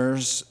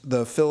tumors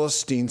the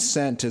Philistines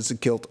sent as a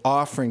guilt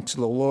offering to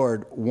the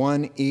Lord,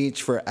 1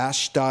 each for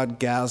Ashdod,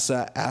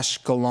 Gaza,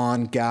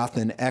 Ashkelon, Gath,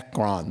 and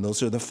Ekron.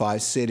 Those are the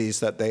 5 cities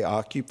that they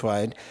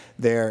occupied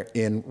there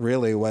in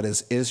really what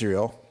is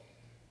Israel.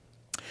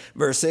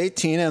 Verse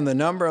 18, and the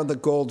number of the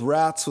gold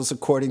rats was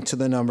according to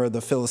the number of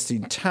the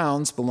Philistine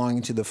towns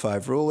belonging to the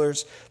 5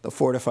 rulers, the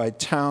fortified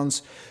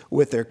towns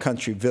with their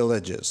country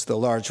villages. The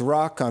large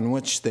rock on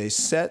which they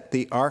set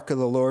the ark of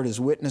the Lord is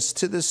witnessed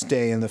to this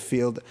day in the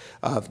field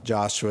of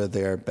Joshua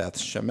there, Beth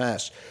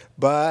Shemesh.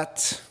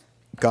 But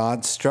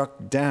God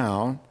struck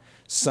down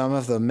some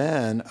of the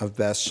men of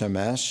Beth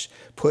Shemesh,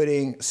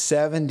 putting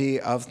 70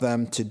 of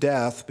them to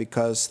death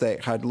because they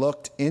had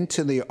looked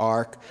into the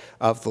ark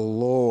of the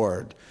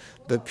Lord.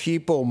 The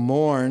people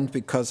mourned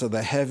because of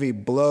the heavy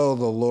blow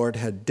the Lord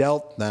had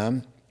dealt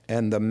them,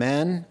 and the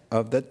men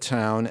of the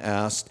town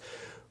asked,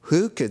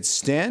 who could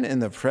stand in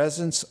the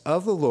presence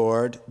of the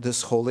Lord,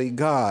 this holy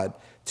God?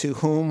 To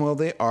whom will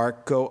the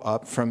ark go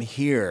up from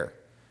here?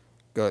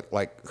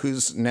 Like,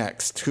 who's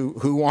next?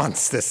 Who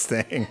wants this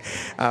thing?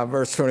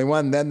 Verse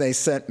 21, then they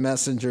sent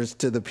messengers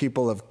to the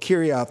people of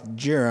Kiriath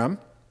Jearim,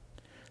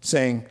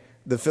 saying,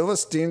 the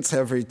Philistines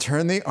have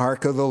returned the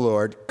ark of the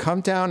Lord.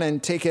 Come down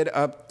and take it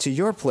up to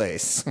your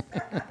place.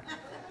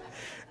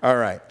 All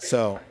right,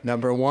 so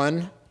number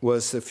 1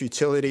 was the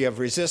futility of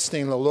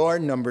resisting the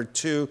Lord. Number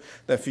 2,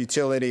 the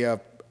futility of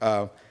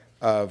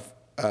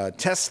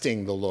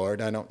testing the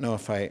Lord. I don't know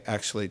if I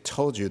actually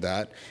told you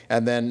that.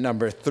 And then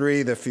number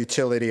 3, the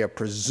futility of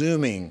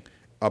presuming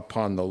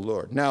upon the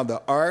Lord. Now,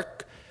 the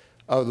ark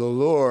of the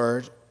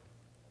Lord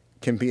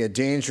can be a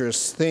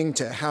dangerous thing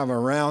to have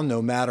around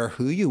no matter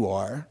who you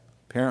are.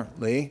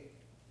 Apparently.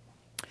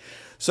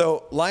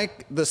 So,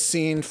 like the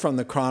scene from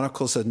the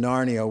Chronicles of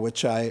Narnia,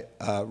 which I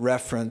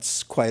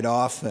reference quite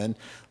often,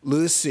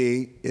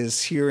 Lucy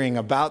is hearing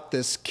about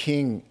this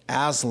King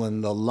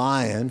Aslan the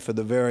lion for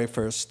the very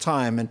first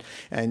time.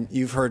 And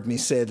you've heard me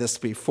say this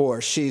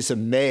before. She's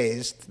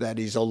amazed that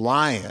he's a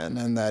lion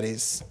and that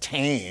he's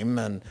tame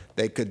and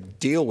they could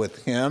deal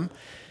with him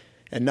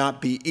and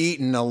not be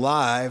eaten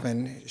alive.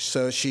 And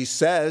so she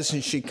says,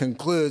 and she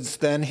concludes,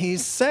 then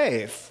he's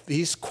safe.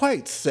 He's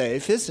quite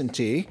safe, isn't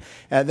he?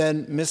 And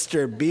then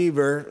Mr.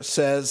 Beaver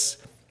says,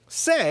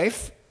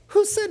 safe?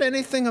 Who said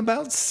anything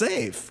about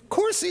safe? Of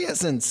course he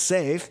isn't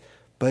safe,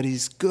 but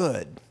he's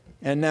good.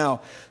 And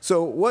now,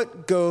 so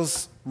what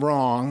goes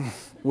wrong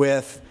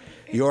with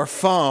your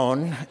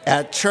phone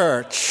at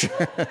church?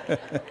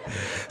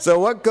 So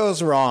what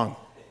goes wrong?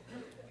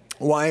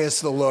 Why is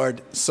the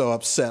Lord so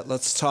upset?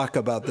 Let's talk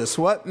about this.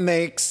 What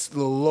makes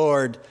the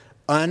Lord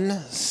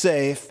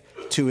unsafe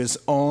to his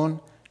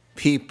own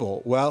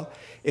people? Well,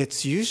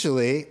 it's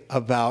usually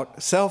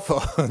about cell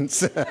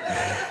phones.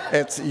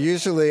 It's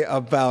usually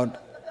about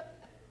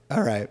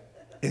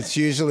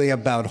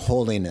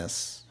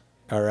holiness,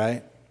 all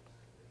right?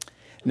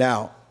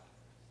 Now,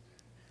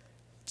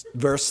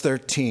 verse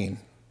 13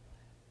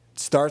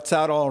 starts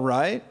out all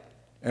right.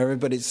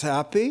 Everybody's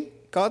happy.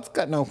 God's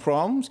got no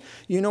problems.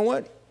 You know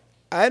what?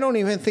 I don't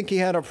even think he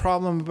had a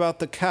problem about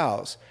the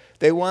cows.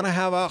 They want to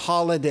have a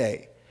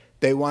holiday.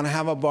 They want to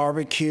have a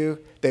barbecue.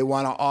 They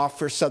want to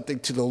offer something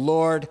to the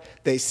Lord.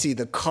 They see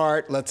the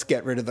cart. Let's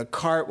get rid of the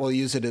cart. We'll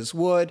use it as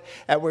wood.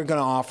 And we're going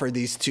to offer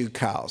these 2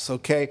 cows,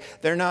 okay?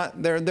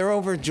 They're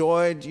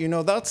overjoyed. You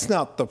know, that's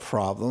not the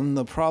problem.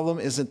 The problem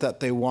isn't that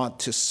they want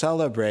to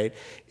celebrate.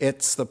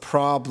 It's the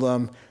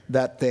problem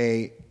that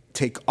they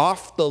take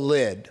off the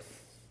lid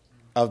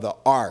of the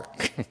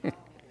ark,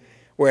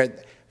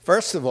 where,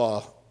 first of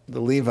all, the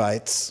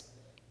Levites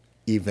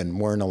even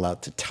weren't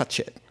allowed to touch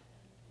it.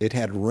 It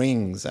had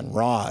rings and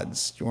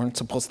rods. You weren't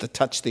supposed to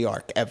touch the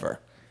ark ever.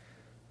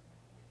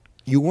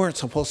 You weren't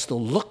supposed to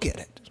look at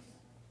it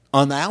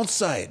on the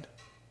outside.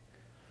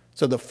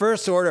 So the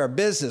first order of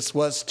business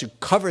was to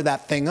cover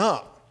that thing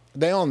up.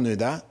 They all knew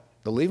that.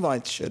 The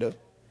Levites should have.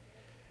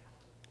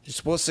 You're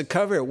supposed to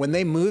cover it. When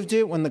they moved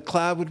it, when the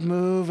cloud would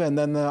move and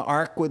then the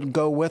ark would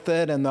go with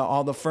it and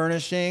all the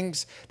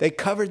furnishings, they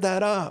covered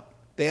that up.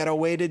 They had a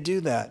way to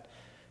do that.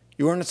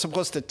 You weren't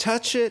supposed to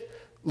touch it,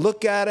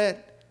 look at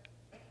it.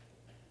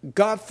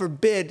 God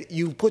forbid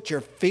you put your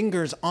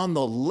fingers on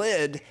the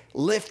lid,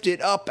 lift it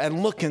up,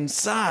 and look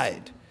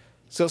inside.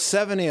 So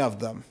 70 of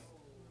them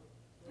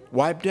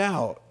wiped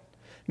out.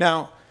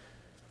 Now,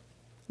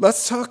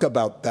 let's talk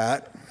about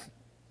that.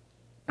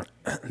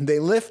 They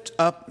lift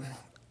up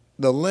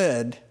the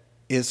lid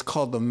is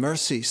called the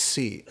mercy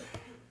seat.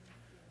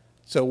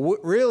 So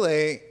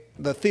really,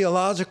 the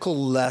theological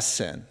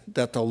lesson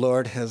that the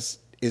Lord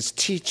is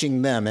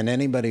teaching them, and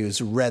anybody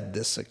who's read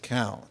this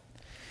account,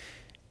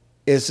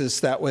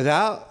 is that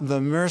without the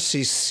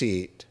mercy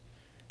seat,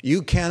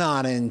 you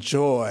cannot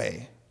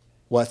enjoy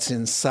what's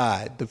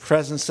inside, the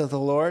presence of the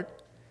Lord.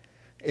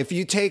 If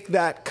you take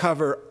that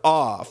cover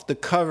off, the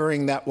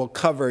covering that will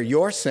cover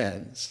your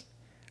sins,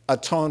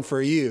 atone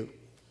for you,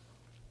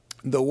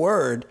 the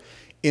word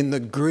in the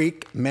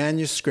Greek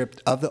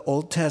manuscript of the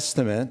Old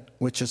Testament,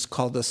 which is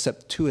called the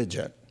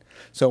Septuagint.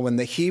 So when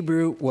the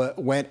Hebrew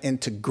went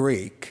into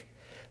Greek,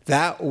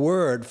 that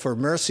word for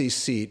mercy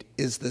seat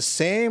is the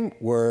same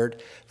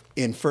word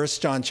in 1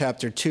 John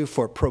chapter 2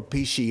 for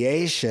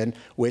propitiation,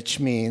 which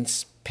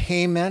means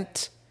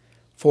payment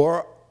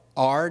for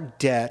our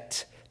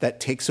debt that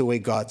takes away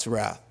God's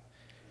wrath.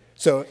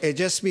 So it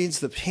just means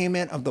the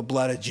payment of the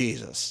blood of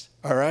Jesus,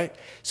 all right?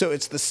 So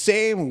it's the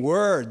same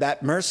word,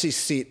 that mercy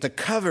seat, the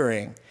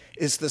covering,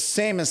 is the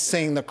same as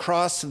saying the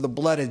cross of the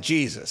blood of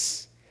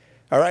Jesus.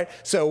 All right.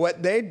 So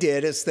what they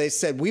did is they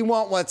said, we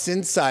want what's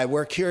inside.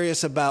 We're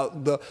curious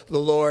about the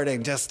Lord,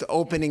 and just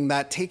opening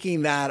that,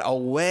 taking that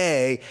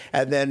away,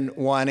 and then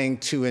wanting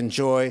to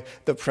enjoy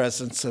the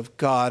presence of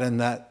God,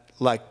 and that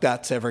like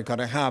that's ever going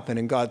to happen.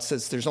 And God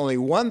says there's only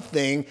one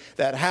thing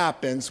that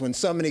happens when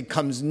somebody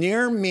comes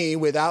near me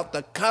without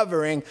the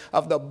covering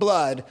of the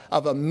blood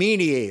of a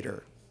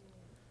mediator.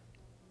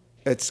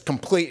 It's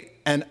complete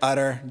and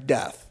utter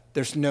death.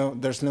 There's no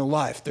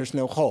life. There's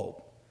no hope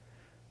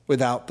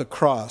without the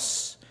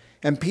cross.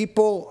 And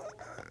people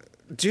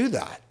do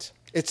that.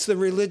 It's the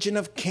religion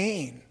of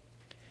Cain.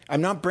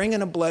 I'm not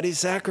bringing a bloody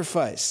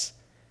sacrifice.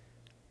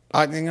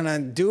 I'm going to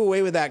do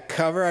away with that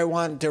cover. I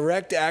want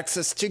direct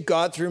access to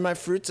God through my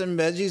fruits and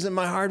veggies and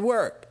my hard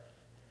work.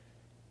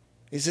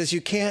 He says,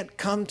 you can't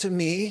come to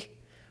me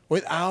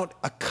without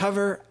a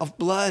cover of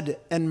blood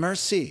and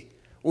mercy.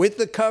 With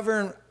the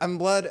cover and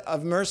blood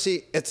of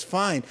mercy, it's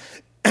fine.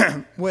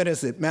 What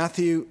is it?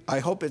 Matthew, I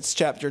hope it's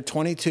chapter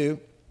 22.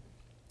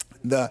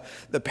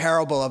 The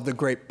parable of the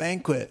great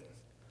banquet.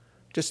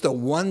 Just a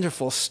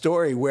wonderful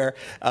story where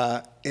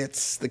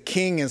it's the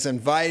king is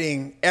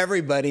inviting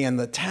everybody in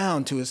the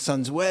town to his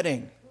son's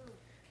wedding.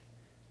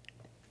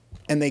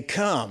 And they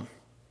come.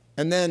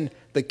 And then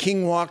the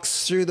king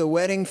walks through the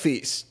wedding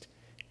feast.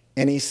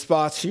 And he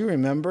spots, you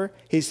remember?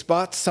 He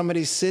spots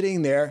somebody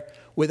sitting there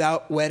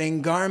without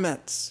wedding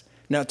garments.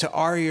 Now, to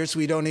our ears,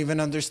 we don't even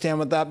understand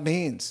what that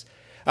means.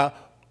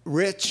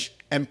 Rich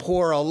and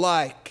poor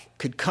alike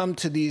could come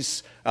to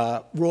these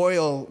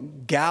royal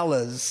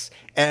galas,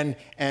 and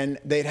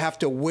they'd have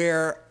to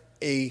wear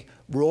a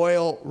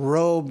royal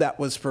robe that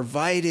was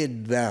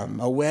provided them,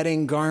 a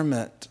wedding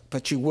garment,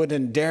 but you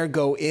wouldn't dare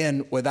go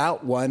in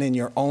without one in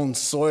your own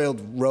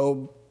soiled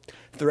robe,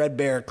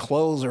 threadbare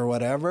clothes or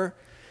whatever.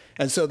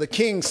 And so the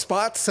king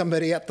spots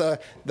somebody at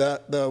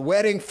the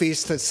wedding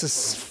feast and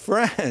says,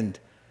 friend,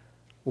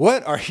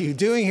 what are you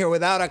doing here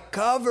without a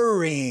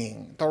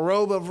covering? The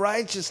robe of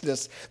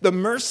righteousness, the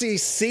mercy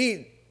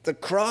seat, the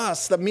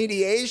cross, the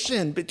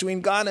mediation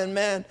between God and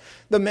man,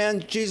 the man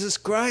Jesus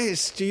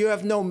Christ. You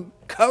have no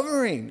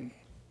covering.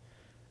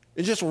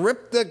 You just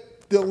rip the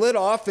lid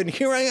off, and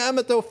here I am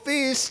at the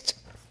feast.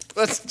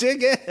 Let's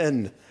dig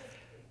in.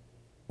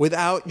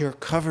 Without your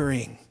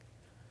covering,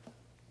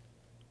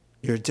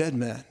 you're a dead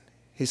man.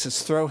 He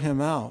says, throw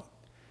him out.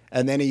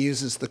 And then he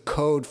uses the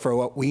code for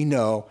what we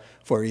know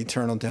for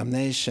eternal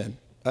damnation,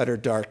 utter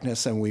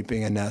darkness and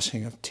weeping and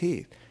gnashing of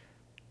teeth.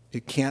 You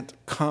can't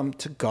come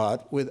to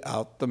God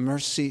without the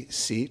mercy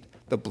seat,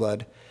 the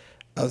blood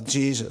of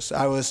Jesus.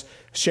 I was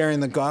sharing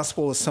the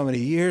gospel with somebody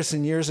years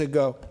and years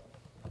ago,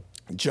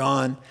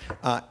 John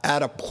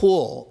at a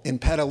pool in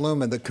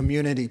Petaluma, the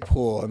community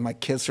pool. And my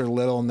kids are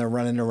little and they're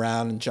running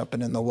around and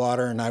jumping in the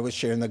water. And I was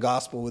sharing the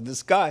gospel with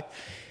this guy.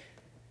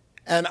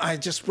 And I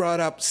just brought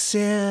up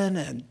sin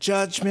and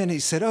judgment. He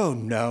said, oh,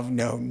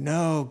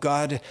 no.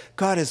 God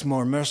is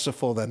more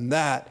merciful than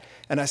that.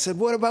 And I said,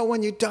 what about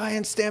when you die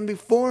and stand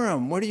before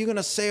him? What are you going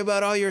to say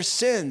about all your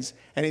sins?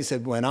 And he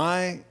said,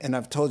 and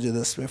I've told you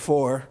this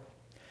before,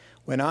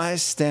 when I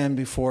stand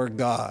before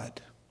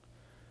God,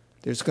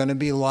 there's going to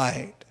be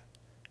light,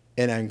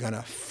 and I'm going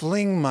to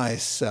fling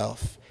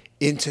myself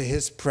into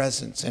his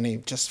presence. And he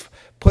just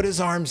put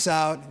his arms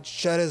out and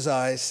shut his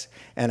eyes,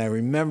 and I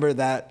remember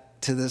that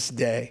to this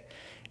day.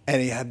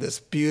 And he had this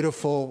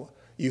beautiful,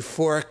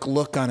 euphoric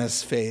look on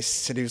his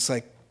face, and he was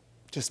like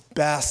just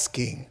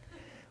basking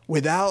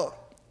without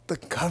the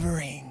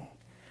covering.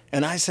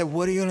 And I said,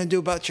 what are you going to do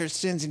about your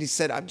sins? And he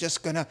said, I'm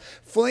just going to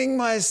fling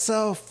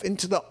myself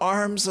into the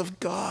arms of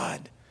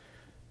God.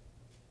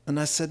 And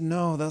I said,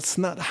 no, that's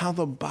not how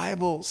the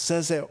Bible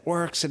says it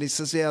works. And he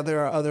says, yeah,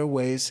 there are other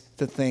ways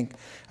to think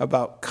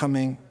about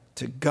coming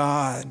to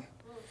God.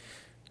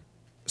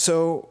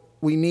 So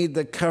we need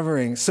the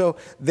covering. So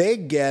they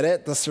get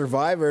it, the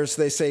survivors.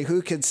 They say,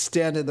 who could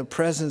stand in the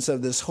presence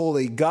of this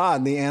holy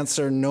God? The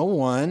answer, no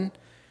one,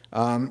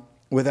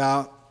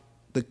 without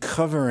the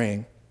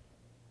covering.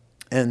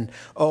 And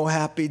oh,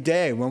 happy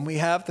day when we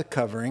have the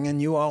covering.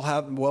 And you all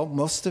have, well,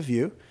 most of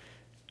you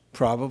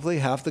probably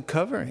have the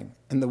covering.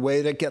 And the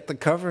way to get the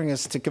covering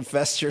is to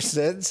confess your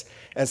sins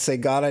and say,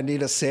 God, I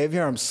need a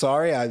Savior. I'm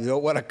sorry. I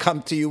don't want to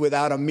come to you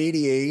without a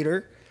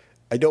mediator.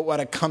 I don't want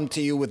to come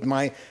to you with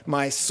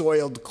my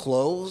soiled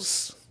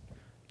clothes,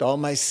 all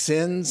my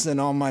sins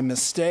and all my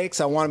mistakes.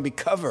 I want to be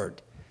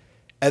covered.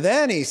 And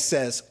then he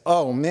says,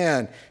 oh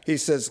man, he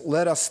says,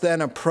 let us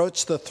then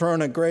approach the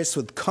throne of grace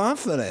with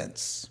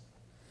confidence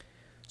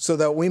so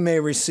that we may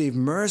receive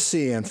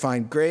mercy and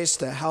find grace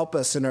to help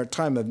us in our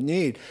time of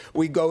need.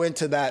 We go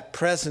into that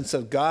presence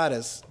of God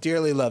as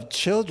dearly loved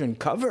children,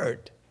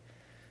 covered.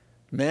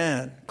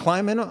 Man,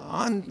 climbing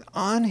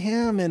on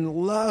him in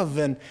love,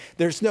 and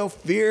there's no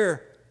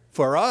fear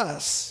for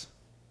us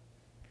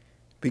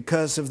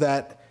because of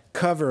that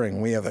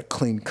covering. We have a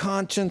clean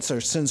conscience,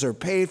 our sins are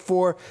paid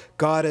for,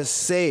 God is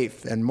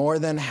safe and more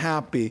than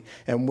happy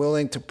and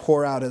willing to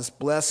pour out his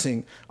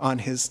blessing on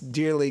his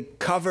dearly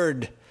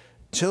covered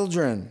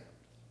children.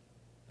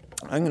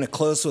 I'm going to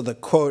close with a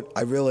quote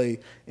I really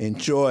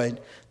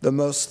enjoyed. The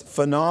most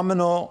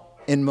phenomenal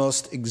and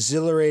most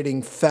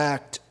exhilarating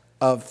fact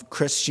of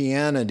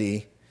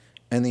Christianity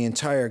and the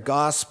entire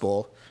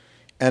gospel,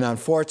 and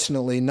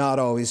unfortunately not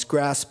always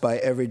grasped by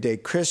everyday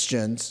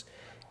Christians,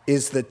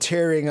 is the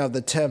tearing of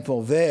the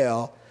temple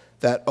veil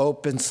that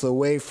opens the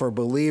way for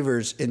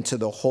believers into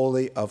the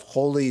Holy of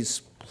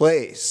Holies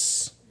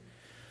place.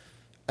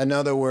 In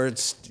other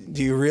words,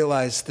 do you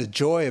realize the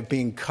joy of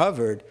being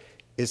covered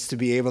is to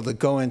be able to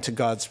go into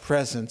God's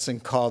presence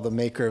and call the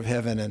maker of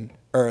heaven and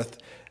earth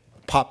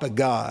Papa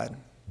God?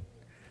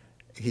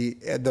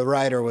 The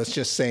writer was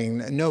just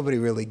saying nobody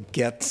really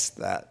gets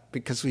that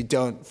because we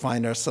don't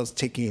find ourselves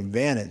taking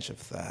advantage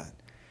of that.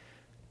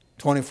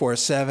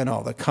 24/7,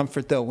 all the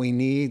comfort that we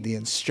need, the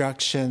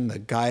instruction, the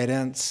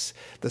guidance,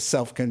 the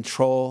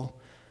self-control,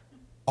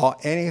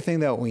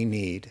 anything that we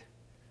need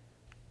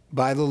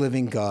by the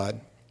living God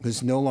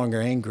who's no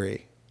longer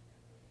angry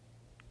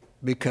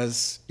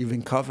because you've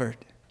been covered,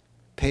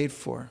 paid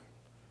for.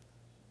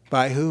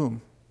 By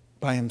whom?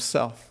 By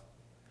himself.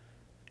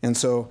 And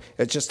so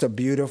it's just a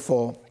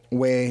beautiful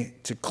way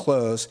to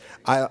close.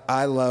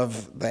 I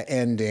love the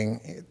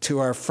ending. To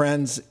our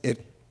friends,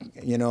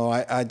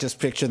 I just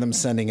picture them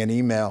sending an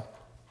email.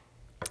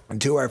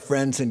 And to our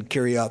friends in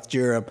Kiriath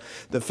Jearim,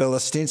 the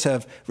Philistines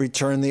have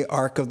returned the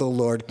ark of the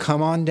Lord.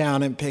 Come on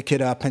down and pick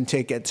it up and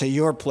take it to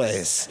your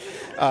place.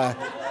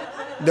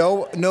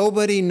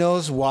 Nobody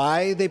knows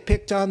why they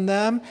picked on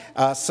them.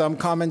 Some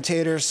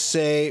commentators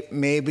say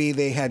maybe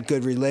they had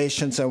good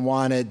relations and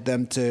wanted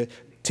them to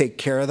take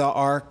care of the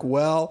ark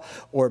well,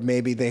 or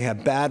maybe they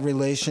had bad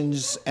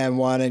relations and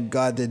wanted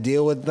God to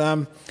deal with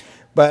them.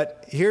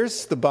 But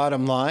here's the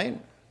bottom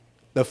line.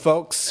 The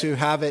folks who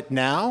have it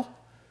now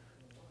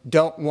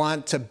don't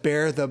want to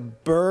bear the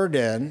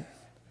burden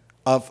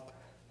of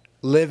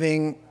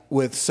living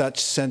with such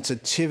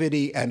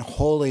sensitivity and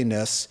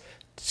holiness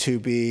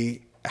to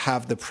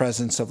have the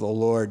presence of the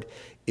Lord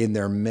in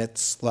their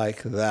midst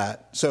like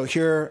that. So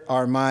here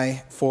are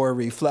my 4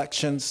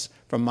 reflections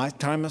from my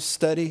time of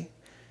study.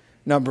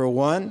 Number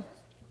 1,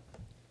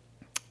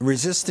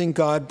 resisting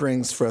God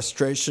brings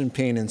frustration,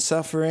 pain, and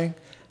suffering.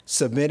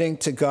 Submitting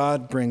to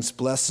God brings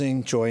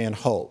blessing, joy, and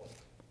hope.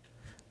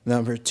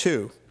 Number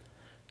 2,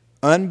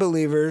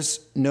 unbelievers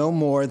know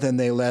more than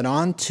they let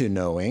on to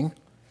knowing.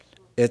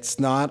 It's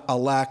not a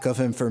lack of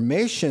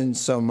information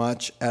so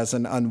much as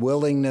an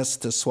unwillingness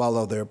to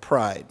swallow their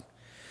pride.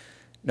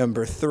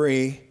 Number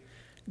 3,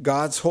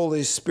 God's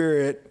Holy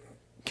Spirit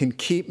can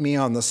keep me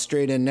on the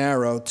straight and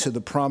narrow to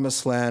the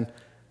promised land,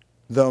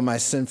 though my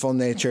sinful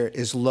nature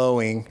is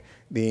lowing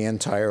the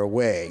entire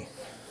way.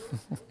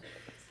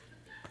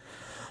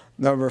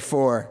 Number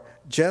 4,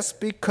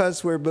 just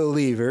because we're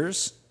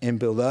believers and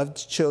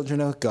beloved children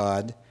of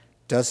God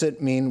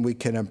doesn't mean we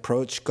can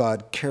approach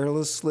God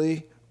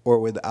carelessly or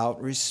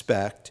without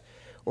respect,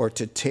 or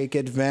to take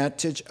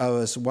advantage of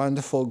his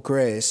wonderful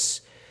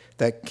grace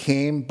that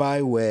came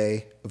by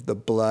way of the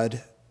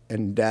blood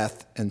and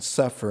death and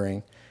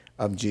suffering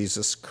of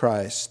Jesus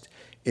Christ.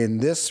 In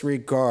this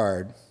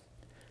regard,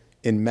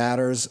 in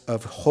matters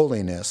of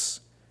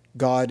holiness,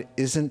 God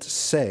isn't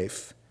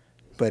safe,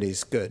 but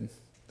he's good.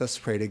 Let's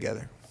pray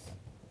together.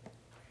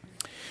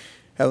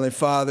 Heavenly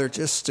Father,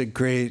 just a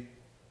great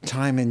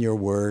time in your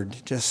word,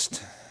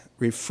 just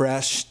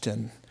refreshed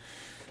and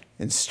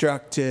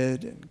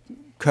instructed and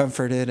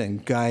comforted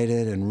and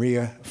guided and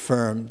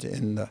reaffirmed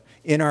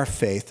in our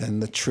faith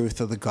and the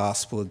truth of the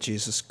gospel of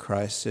Jesus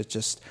Christ. It's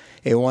just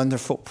a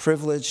wonderful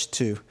privilege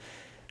to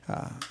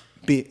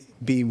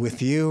be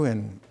with you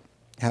and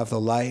have the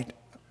light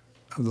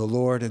of the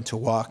Lord and to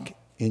walk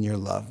in your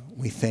love.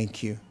 We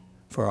thank you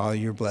for all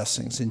your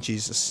blessings. In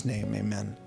Jesus' name, amen.